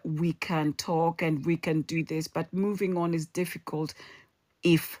where we can talk and we can do this, but moving on is difficult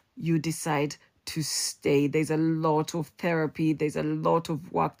if you decide to stay. There's a lot of therapy, there's a lot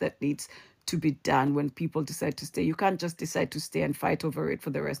of work that needs to be done when people decide to stay. You can't just decide to stay and fight over it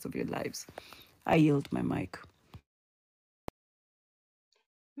for the rest of your lives. I yield my mic.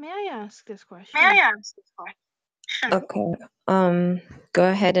 May I ask this May I question? ask this question? Okay. Go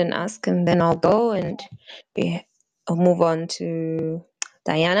ahead and ask, and then I'll go and we I'll move on to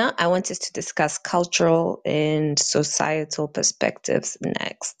Diana. I want us to discuss cultural and societal perspectives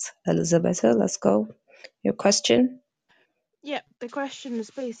next. Elizabeth, let's go. Your question? Yeah, the question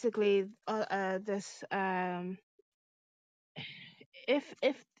is basically this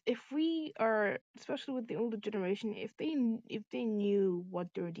if we are, especially with the older generation, if if they knew what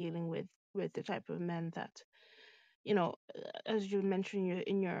they're dealing with the type of men that, as you mentioned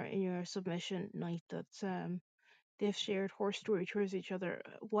in your submission, Night, that they've shared horror stories towards each other.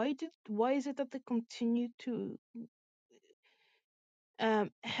 Why is it that they continue to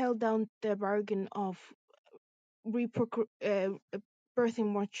held down the bargain of birthing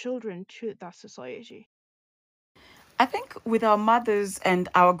more children to that society? I think with our mothers and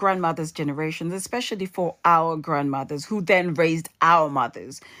our grandmothers' generations, especially for our grandmothers who then raised our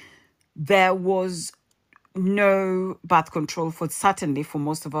mothers, there was no birth control for certainly for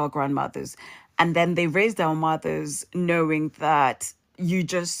most of our grandmothers. And then they raised our mothers knowing that you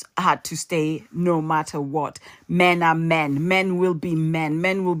just had to stay no matter what. Men are men. Men will be men.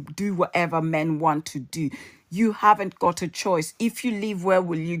 Men will do whatever men want to do. You haven't got a choice. If you leave, where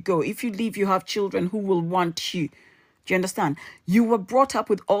will you go? If you leave, you have children who will want you. Do you understand? You were brought up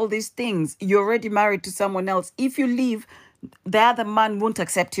with all these things. You're already married to someone else. If you leave, the other man won't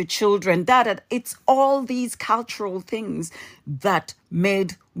accept your children. It's all these cultural things that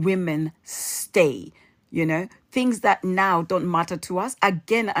made women stay, things that now don't matter to us.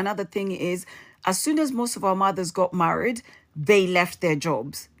 Again, another thing is, as soon as most of our mothers got married, they left their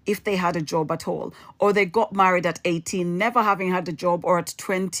jobs if they had a job at all, or they got married at 18 never having had a job, or at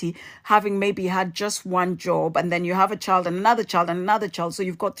 20 having maybe had just one job, and then you have a child and another child and another child, so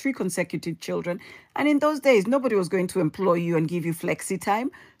you've got three consecutive children. And in those days nobody was going to employ you and give you flexi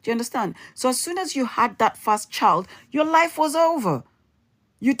time. Do you understand? So as soon as you had that first child, your life was over.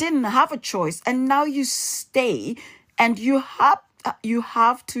 You didn't have a choice, and now you stay, and you have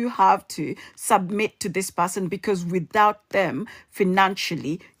to submit to this person, because without them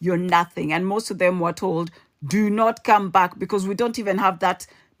financially you're nothing. And most of them were told, do not come back, because we don't even have that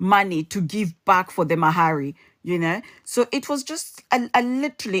money to give back for the mahari. So it was just a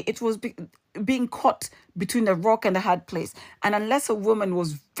literally, it was being caught between a rock and a hard place. And unless a woman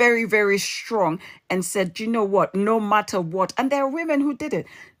was very, very strong and said, you know what, no matter what, and there are women who did it,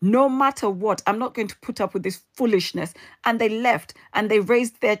 no matter what, I'm not going to put up with this foolishness. And they left and they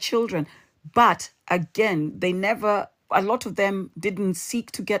raised their children. But again, a lot of them didn't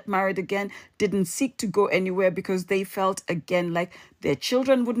seek to get married again, didn't seek to go anywhere, because they felt again like their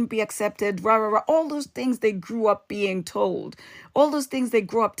children wouldn't be accepted, rah, rah, rah. All those things they grew up being told, all those things they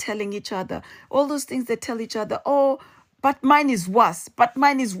grew up telling each other, all those things they tell each other, oh, but mine is worse. But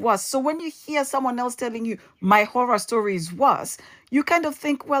mine is worse. So when you hear someone else telling you my horror story is worse, you kind of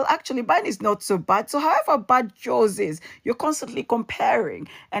think, well, actually, mine is not so bad. So however bad yours is, you're constantly comparing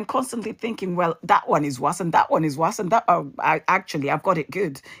and constantly thinking, well, that one is worse and that one is worse, and that I've got it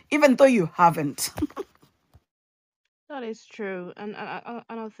good, even though you haven't. That is true, and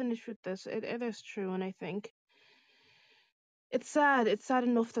I'll finish with this. It is true, and I think it's sad. It's sad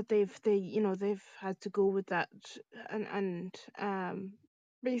enough that they've had to go with that, and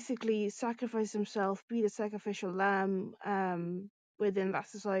basically sacrifice themselves, be the sacrificial lamb, within that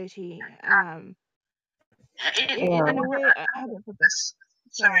society. In a Yeah. way, how do I put this?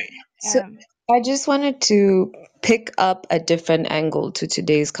 Sorry. So Um, I just wanted to pick up a different angle to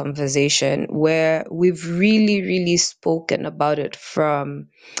today's conversation where we've really, really spoken about it from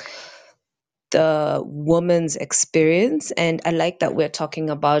the woman's experience. And I like that we're talking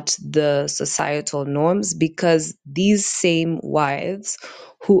about the societal norms because these same wives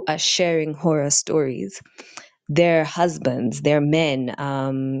who are sharing horror stories, their husbands, their men,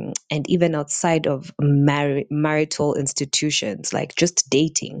 and even outside of marital institutions, like just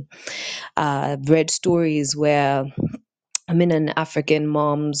dating. I've read stories where I'm in an African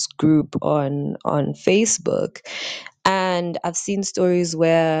moms group on Facebook, and I've seen stories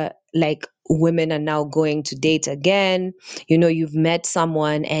where like women are now going to date again. You know, you've met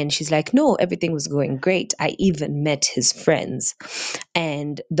someone and she's like, "No, everything was going great. I even met his friends."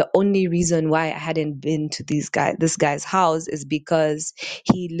 And the only reason why I hadn't been to this guy's house is because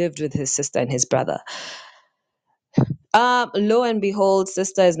he lived with his sister and his brother. Lo and behold,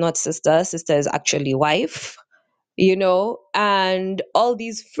 sister is not sister, sister is actually wife, you know, and all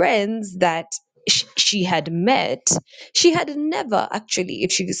these friends that she had met, she had never actually,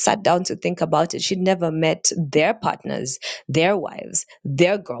 if she sat down to think about it, she'd never met their partners, their wives,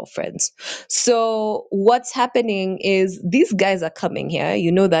 their girlfriends. So what's happening is these guys are coming here,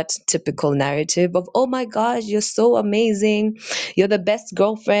 you know, that typical narrative of, oh my gosh, you're so amazing, you're the best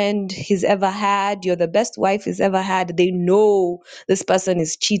girlfriend he's ever had, you're the best wife he's ever had. They know this person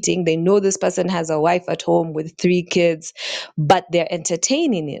is cheating. They know this person has a wife at home with 3 kids, but they're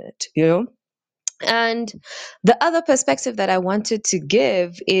entertaining it, you know? And the other perspective that I wanted to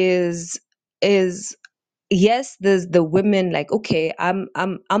give is yes, there's the women like, okay, I'm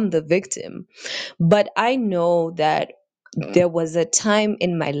the victim, but I know that there was a time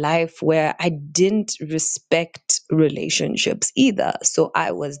in my life where I didn't respect relationships either. So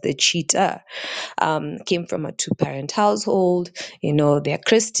I was the cheater. Came from a two-parent household. You know, they're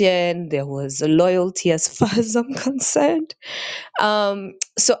Christian. There was a loyalty as far as I'm concerned.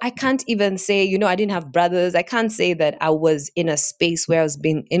 So I can't even say, you know, I didn't have brothers. I can't say that I was in a space where I was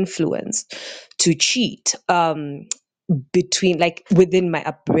being influenced to cheat. Between like within my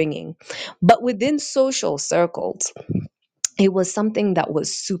upbringing, but within social circles, it was something that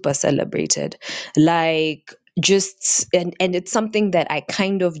was super celebrated, like just and it's something that I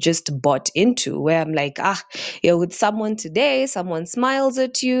kind of just bought into, where I'm like, ah, you're with someone today, someone smiles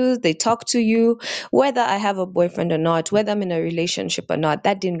at you, they talk to you, whether I have a boyfriend or not, whether I'm in a relationship or not,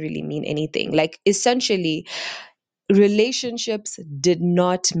 that didn't really mean anything. Like essentially relationships did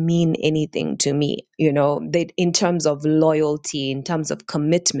not mean anything to me, you know, they, in terms of loyalty, in terms of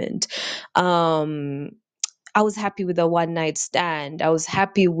commitment. um I was happy with a one night stand. I was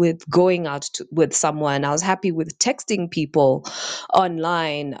happy with going out with someone. I was happy with texting people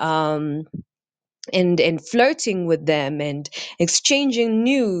online, and flirting with them and exchanging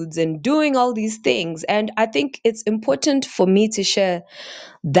nudes and doing all these things. And I think it's important for me to share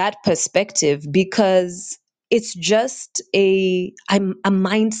that perspective because it's just a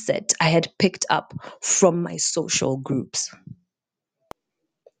mindset I had picked up from my social groups.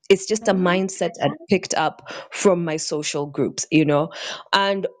 It's just a mhm. mindset I'd picked up from my social groups, you know.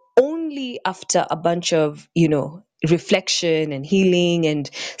 And only after a bunch of, you know, reflection and healing and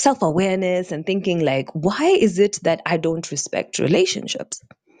self-awareness and thinking like, why is it that I don't respect relationships?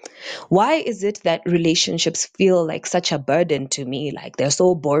 Why is it that relationships feel like such a burden to me? Like they're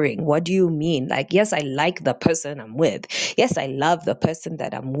so boring. What do you mean? Like, yes, I like the person I'm with. Yes, I love the person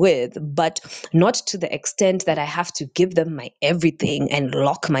that I'm with, but not to the extent that I have to give them my everything and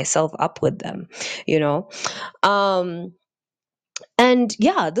lock myself up with them, you know? Um, and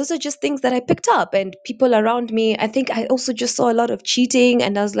yeah, those are just things that I picked up. And people around me, I think I also just saw a lot of cheating.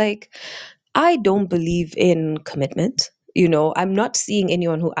 And I was like, I don't believe in commitment. You know, I'm not seeing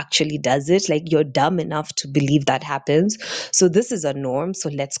anyone who actually does it. Like, you're dumb enough to believe that happens. So, this is a norm. So,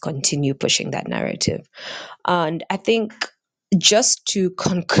 let's continue pushing that narrative. And I think just to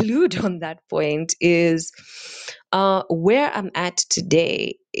conclude on that point is where I'm at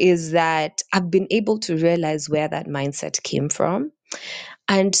today is that I've been able to realize where that mindset came from.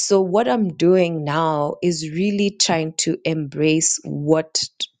 And so, what I'm doing now is really trying to embrace what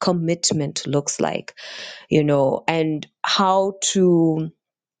commitment looks like, you know, and how to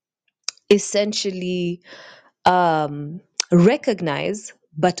essentially um, recognize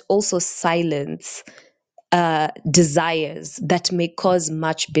but also silence desires that may cause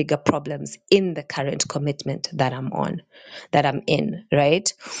much bigger problems in the current commitment that I'm on, that I'm in,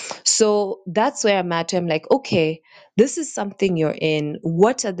 right? So that's where I'm at. I'm like, okay, this is something you're in.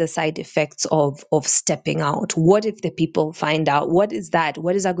 What are the side effects of stepping out? What if the people find out? What is that?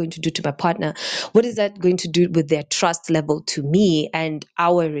 What is that going to do to my partner? What is that going to do with their trust level to me and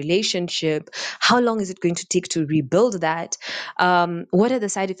our relationship? How long is it going to take to rebuild that? What are the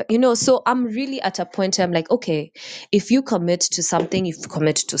side effects? So I'm really at a point where I'm like, okay, if you commit to something, if you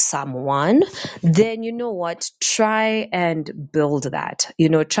commit to someone, then you know what? Try and build that.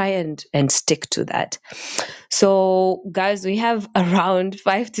 Try and stick to that. So, guys, we have around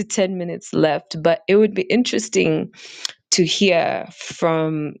 5 to 10 minutes left, but it would be interesting to hear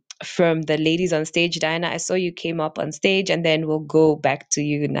from the ladies on stage. Diana, I saw you came up on stage, and then we'll go back to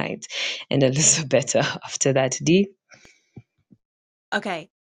you, Knight, and Elizabeth after that. D. Okay.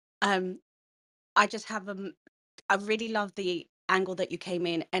 Um, I just have I really love the angle that you came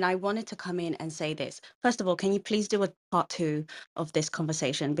in, and I wanted to come in and say this. First of all, can you please do a part 2 of this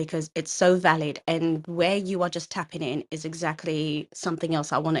conversation, because it's so valid, and where you are just tapping in is exactly something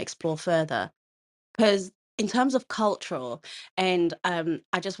else I want to explore further. Because in terms of cultural, and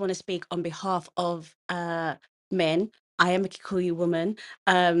I just want to speak on behalf of men. I am a Kikuyu woman.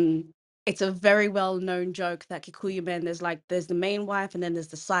 Um, it's a very well known joke that Kikuyu men, there's the main wife and then there's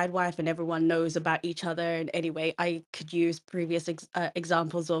the side wife, and everyone knows about each other. And anyway, I could use previous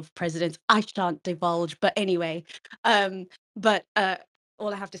examples of presidents. I shan't divulge, but anyway, but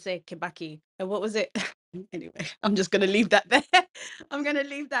all I have to say, Kibaki. And what was it? Anyway, I'm just gonna leave that there. I'm gonna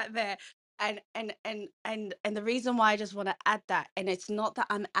leave that there. And the reason why I just want to add that, and it's not that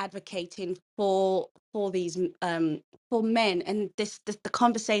I'm advocating for these for men, and this the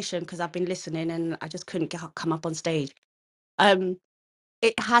conversation, because I've been listening and I just couldn't come up on stage. um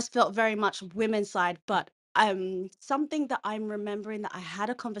it has felt very much women's side, but something that I'm remembering that I had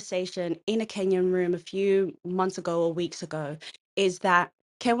a conversation in a Kenyan room a few months ago or weeks ago is that,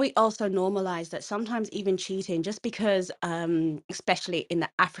 can we also normalize that sometimes even cheating, just because especially in the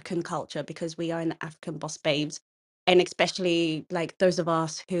African culture, because we are in the African boss babes, and especially like those of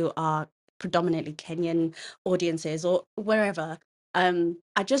us who are predominantly Kenyan audiences or wherever,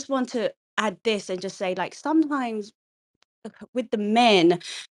 I just want to add this and just say, like, sometimes with the men,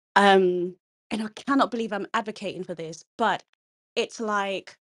 um and I cannot believe I'm advocating for this, but it's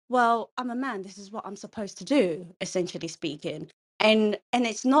like, well, I'm a man, this is what I'm supposed to do, essentially speaking. And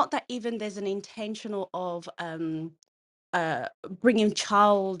it's not that even there's an intentional of uh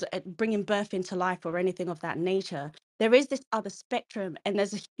bringing birth into life or anything of that nature. There is this other spectrum, and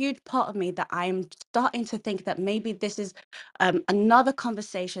there's a huge part of me that I'm starting to think that maybe this is another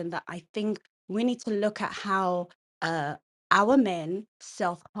conversation that I think we need to look at, how uh our men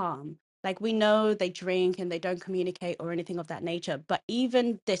self-harm. Like, we know they drink and they don't communicate or anything of that nature, but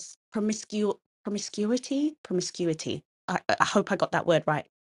even this promiscuity, I hope I got that word right.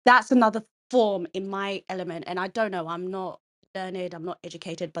 That's another form in my element. And I don't know, I'm not learned, I'm not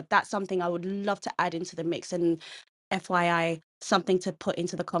educated, but that's something I would love to add into the mix. And FYI, something to put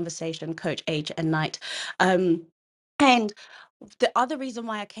into the conversation, Coach H and Knight. Um and the other reason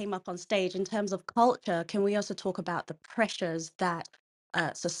why I came up on stage, in terms of culture, can we also talk about the pressures that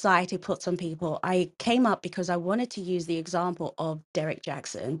society puts on people? I came up because I wanted to use the example of Derek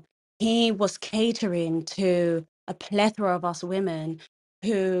Jackson. He was catering to a plethora of us women,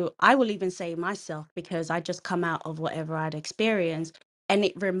 who, I will even say myself, because I just come out of whatever I'd experienced. And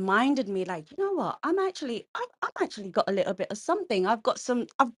it reminded me, like, you know what, I'm actually got a little bit of something. I've got some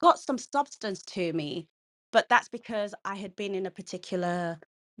substance to me. But that's because I had been in a particular,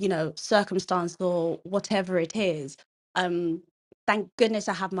 circumstance or whatever it is. Um, Thank goodness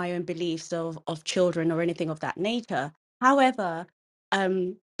I have my own beliefs of children or anything of that nature. However,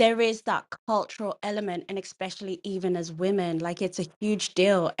 there is that cultural element, and especially even as women, like, it's a huge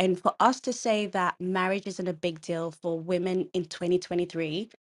deal. And for us to say that marriage isn't a big deal for women in 2023,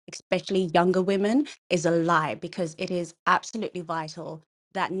 especially younger women, is a lie, because it is absolutely vital.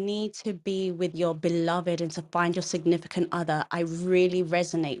 That need to be with your beloved and to find your significant other, I really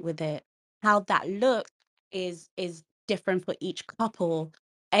resonate with it. How that looks is different for each couple.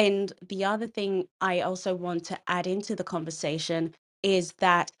 And the other thing I also want to add into the conversation is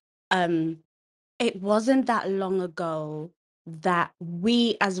that um it wasn't that long ago that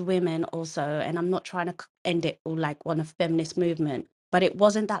we as women also, and I'm not trying to end it all like on a feminist movement, but it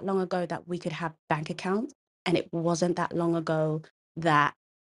wasn't that long ago that we could have bank accounts, and it wasn't that long ago that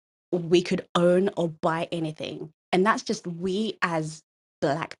we could own or buy anything. And that's just we as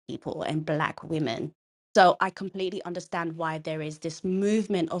Black people and Black women. So I completely understand why there is this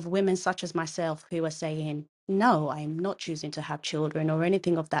movement of women such as myself who are saying, no, I'm not choosing to have children or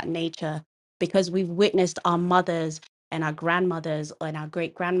anything of that nature, because we've witnessed our mothers and our grandmothers and our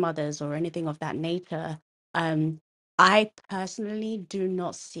great grandmothers or anything of that nature. Um, I personally do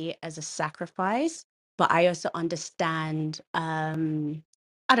not see it as a sacrifice, but I also understand.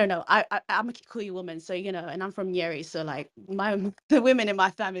 I don't know. I'm a Kikuyu woman, so and I'm from Yeri, so like my the women in my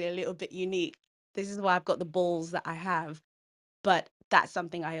family are a little bit unique. This is why I've got the balls that I have. But that's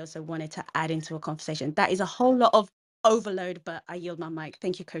something I also wanted to add into a conversation. That is a whole lot of overload, but I yield my mic.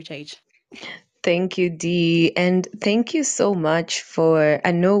 Thank you, Coach H. Thank you, Dee. And thank you so much for.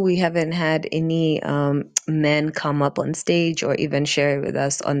 I know we haven't had any men come up on stage or even share with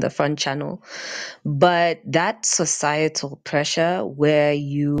us on the front channel, but that societal pressure where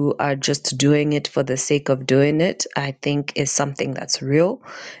you are just doing it for the sake of doing it, I think is something that's real,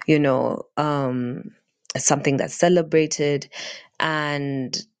 it's something that's celebrated.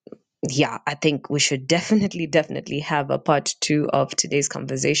 And yeah, I think we should definitely have a part two of today's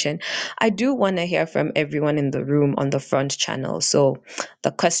conversation. I do want to hear from everyone in the room on the front channel. So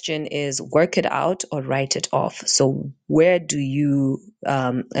the question is, work it out or write it off. So where do you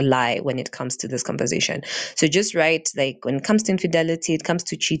lie when it comes to this conversation? So just write, like, when it comes to infidelity, it comes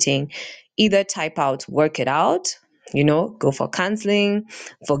to cheating, either type out work it out, go for counseling,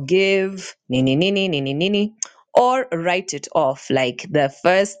 forgive, nini nini nini nini, or write it off. Like the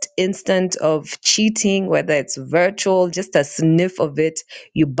first instant of cheating, whether it's virtual, just a sniff of it,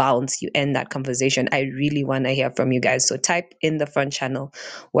 you bounce, you end that conversation. I really want to hear from you guys. So type in the front channel,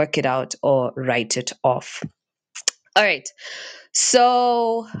 work it out or write it off. All right.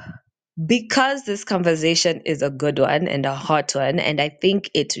 So because this conversation is a good one and a hot one, and I think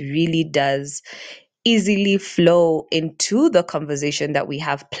it really does easily flow into the conversation that we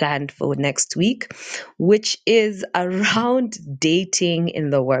have planned for next week, which is around dating in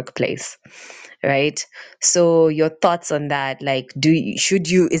the workplace, right? So your thoughts on that, like,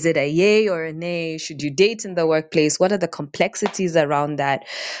 is it a yay or a nay? Should you date in the workplace? What are the complexities around that?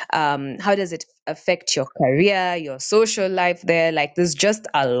 How does it affect your career, your social life there? Like, there's just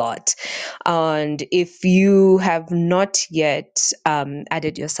a lot. And if you have not yet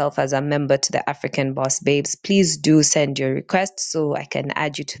added yourself as a member to the African Boss Babes, please do send your request so I can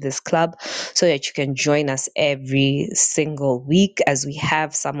add you to this club so that you can join us every single week as we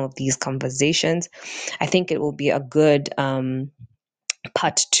have some of these conversations. I think it will be a good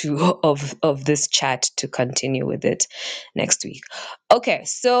part two of this chat to continue with it next week. Okay,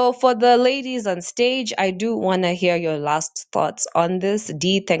 so for the ladies on stage, I do want to hear your last thoughts on this.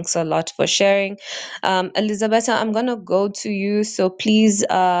 Dee, thanks a lot for sharing. Elizabeth, I'm going to go to you. So please,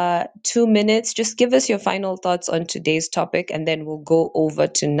 2 minutes, just give us your final thoughts on today's topic, and then we'll go over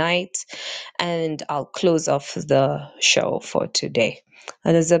tonight and I'll close off the show for today.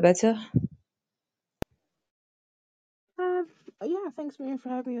 Elizabeth? Um, yeah, thanks, Miriam, for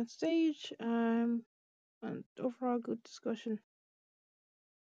having me on stage. And overall good discussion.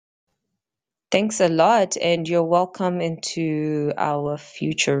 Thanks a lot, and you're welcome into our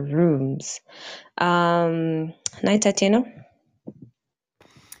future rooms. Night, Tatiana.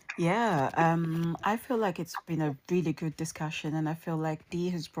 Yeah, I feel like it's been a really good discussion, and I feel like Dee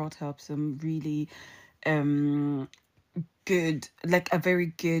has brought up some really um good, like a very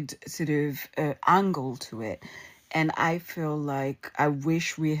good sort of angle to it. And I feel like I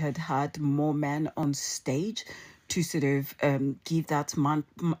wish we had had more men on stage to sort of give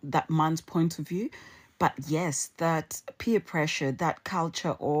that man's point of view. But yes, that peer pressure, that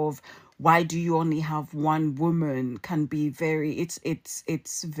culture of why do you only have one woman can be very,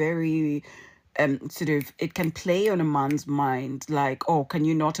 it's very sort of, it can play on a man's mind, like, oh, can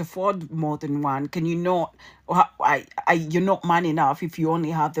you not afford more than one? Can you not, you're not man enough if you only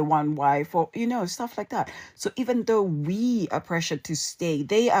have the one wife, or stuff like that. So even though we are pressured to stay,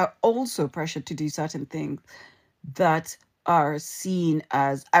 they are also pressured to do certain things that are seen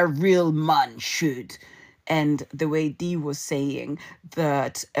as a real man should. And the way Dee was saying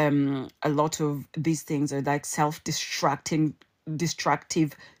that a lot of these things are like destructive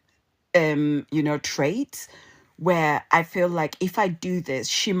traits, where I feel like if I do this,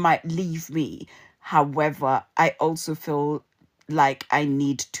 she might leave me. However, I also feel like I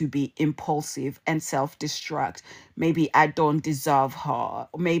need to be impulsive and self-destruct. Maybe I don't deserve her.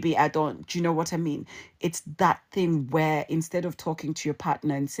 Or maybe I don't, do you know what I mean? It's that thing where instead of talking to your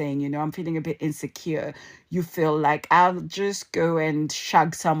partner and saying, I'm feeling a bit insecure, you feel like I'll just go and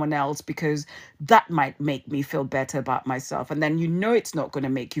shag someone else because that might make me feel better about myself. And then it's not going to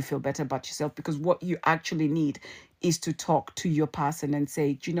make you feel better about yourself, because what you actually need is to talk to your person and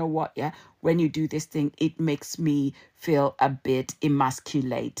say, do you know what? Yeah, when you do this thing, it makes me feel a bit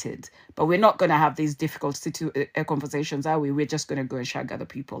emasculated. But we're not going to have these difficult conversations, are we? We're just going to go and shag other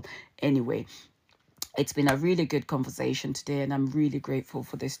people. Anyway, it's been a really good conversation today, and I'm really grateful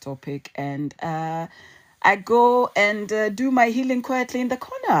for this topic. And I go and do my healing quietly in the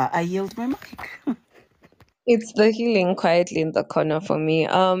corner. I yield my mic. It's the healing quietly in the corner for me.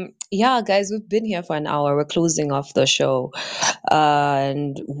 Yeah, guys, we've been here for an hour. We're closing off the show.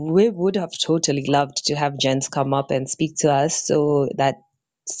 And we would have totally loved to have gents come up and speak to us. So that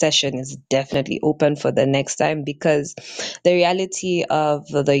session is definitely open for the next time, because the reality of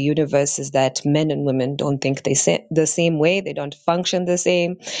the universe is that men and women don't think the same way. They don't function the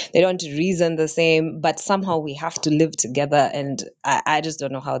same. They don't reason the same. But somehow we have to live together. And I just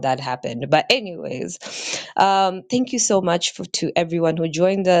don't know how that happened. But anyways, thank you so much to everyone who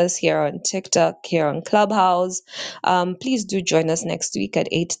joined us here on TikTok, here on Clubhouse. Please do join us next week at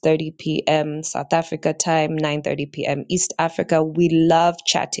 8:30 p.m. South Africa time, 9:30 p.m. East Africa. We love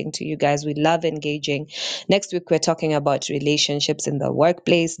chatting to you guys. We love engaging. Next week, we're talking about relationships in the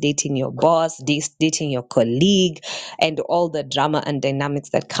workplace, dating your boss, dating your colleague, and all the drama and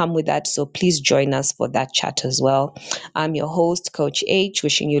dynamics that come with that. So please join us for that chat as well. I'm your host, Coach H,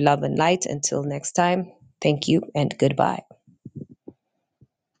 wishing you love and light. Until next time, thank you and goodbye.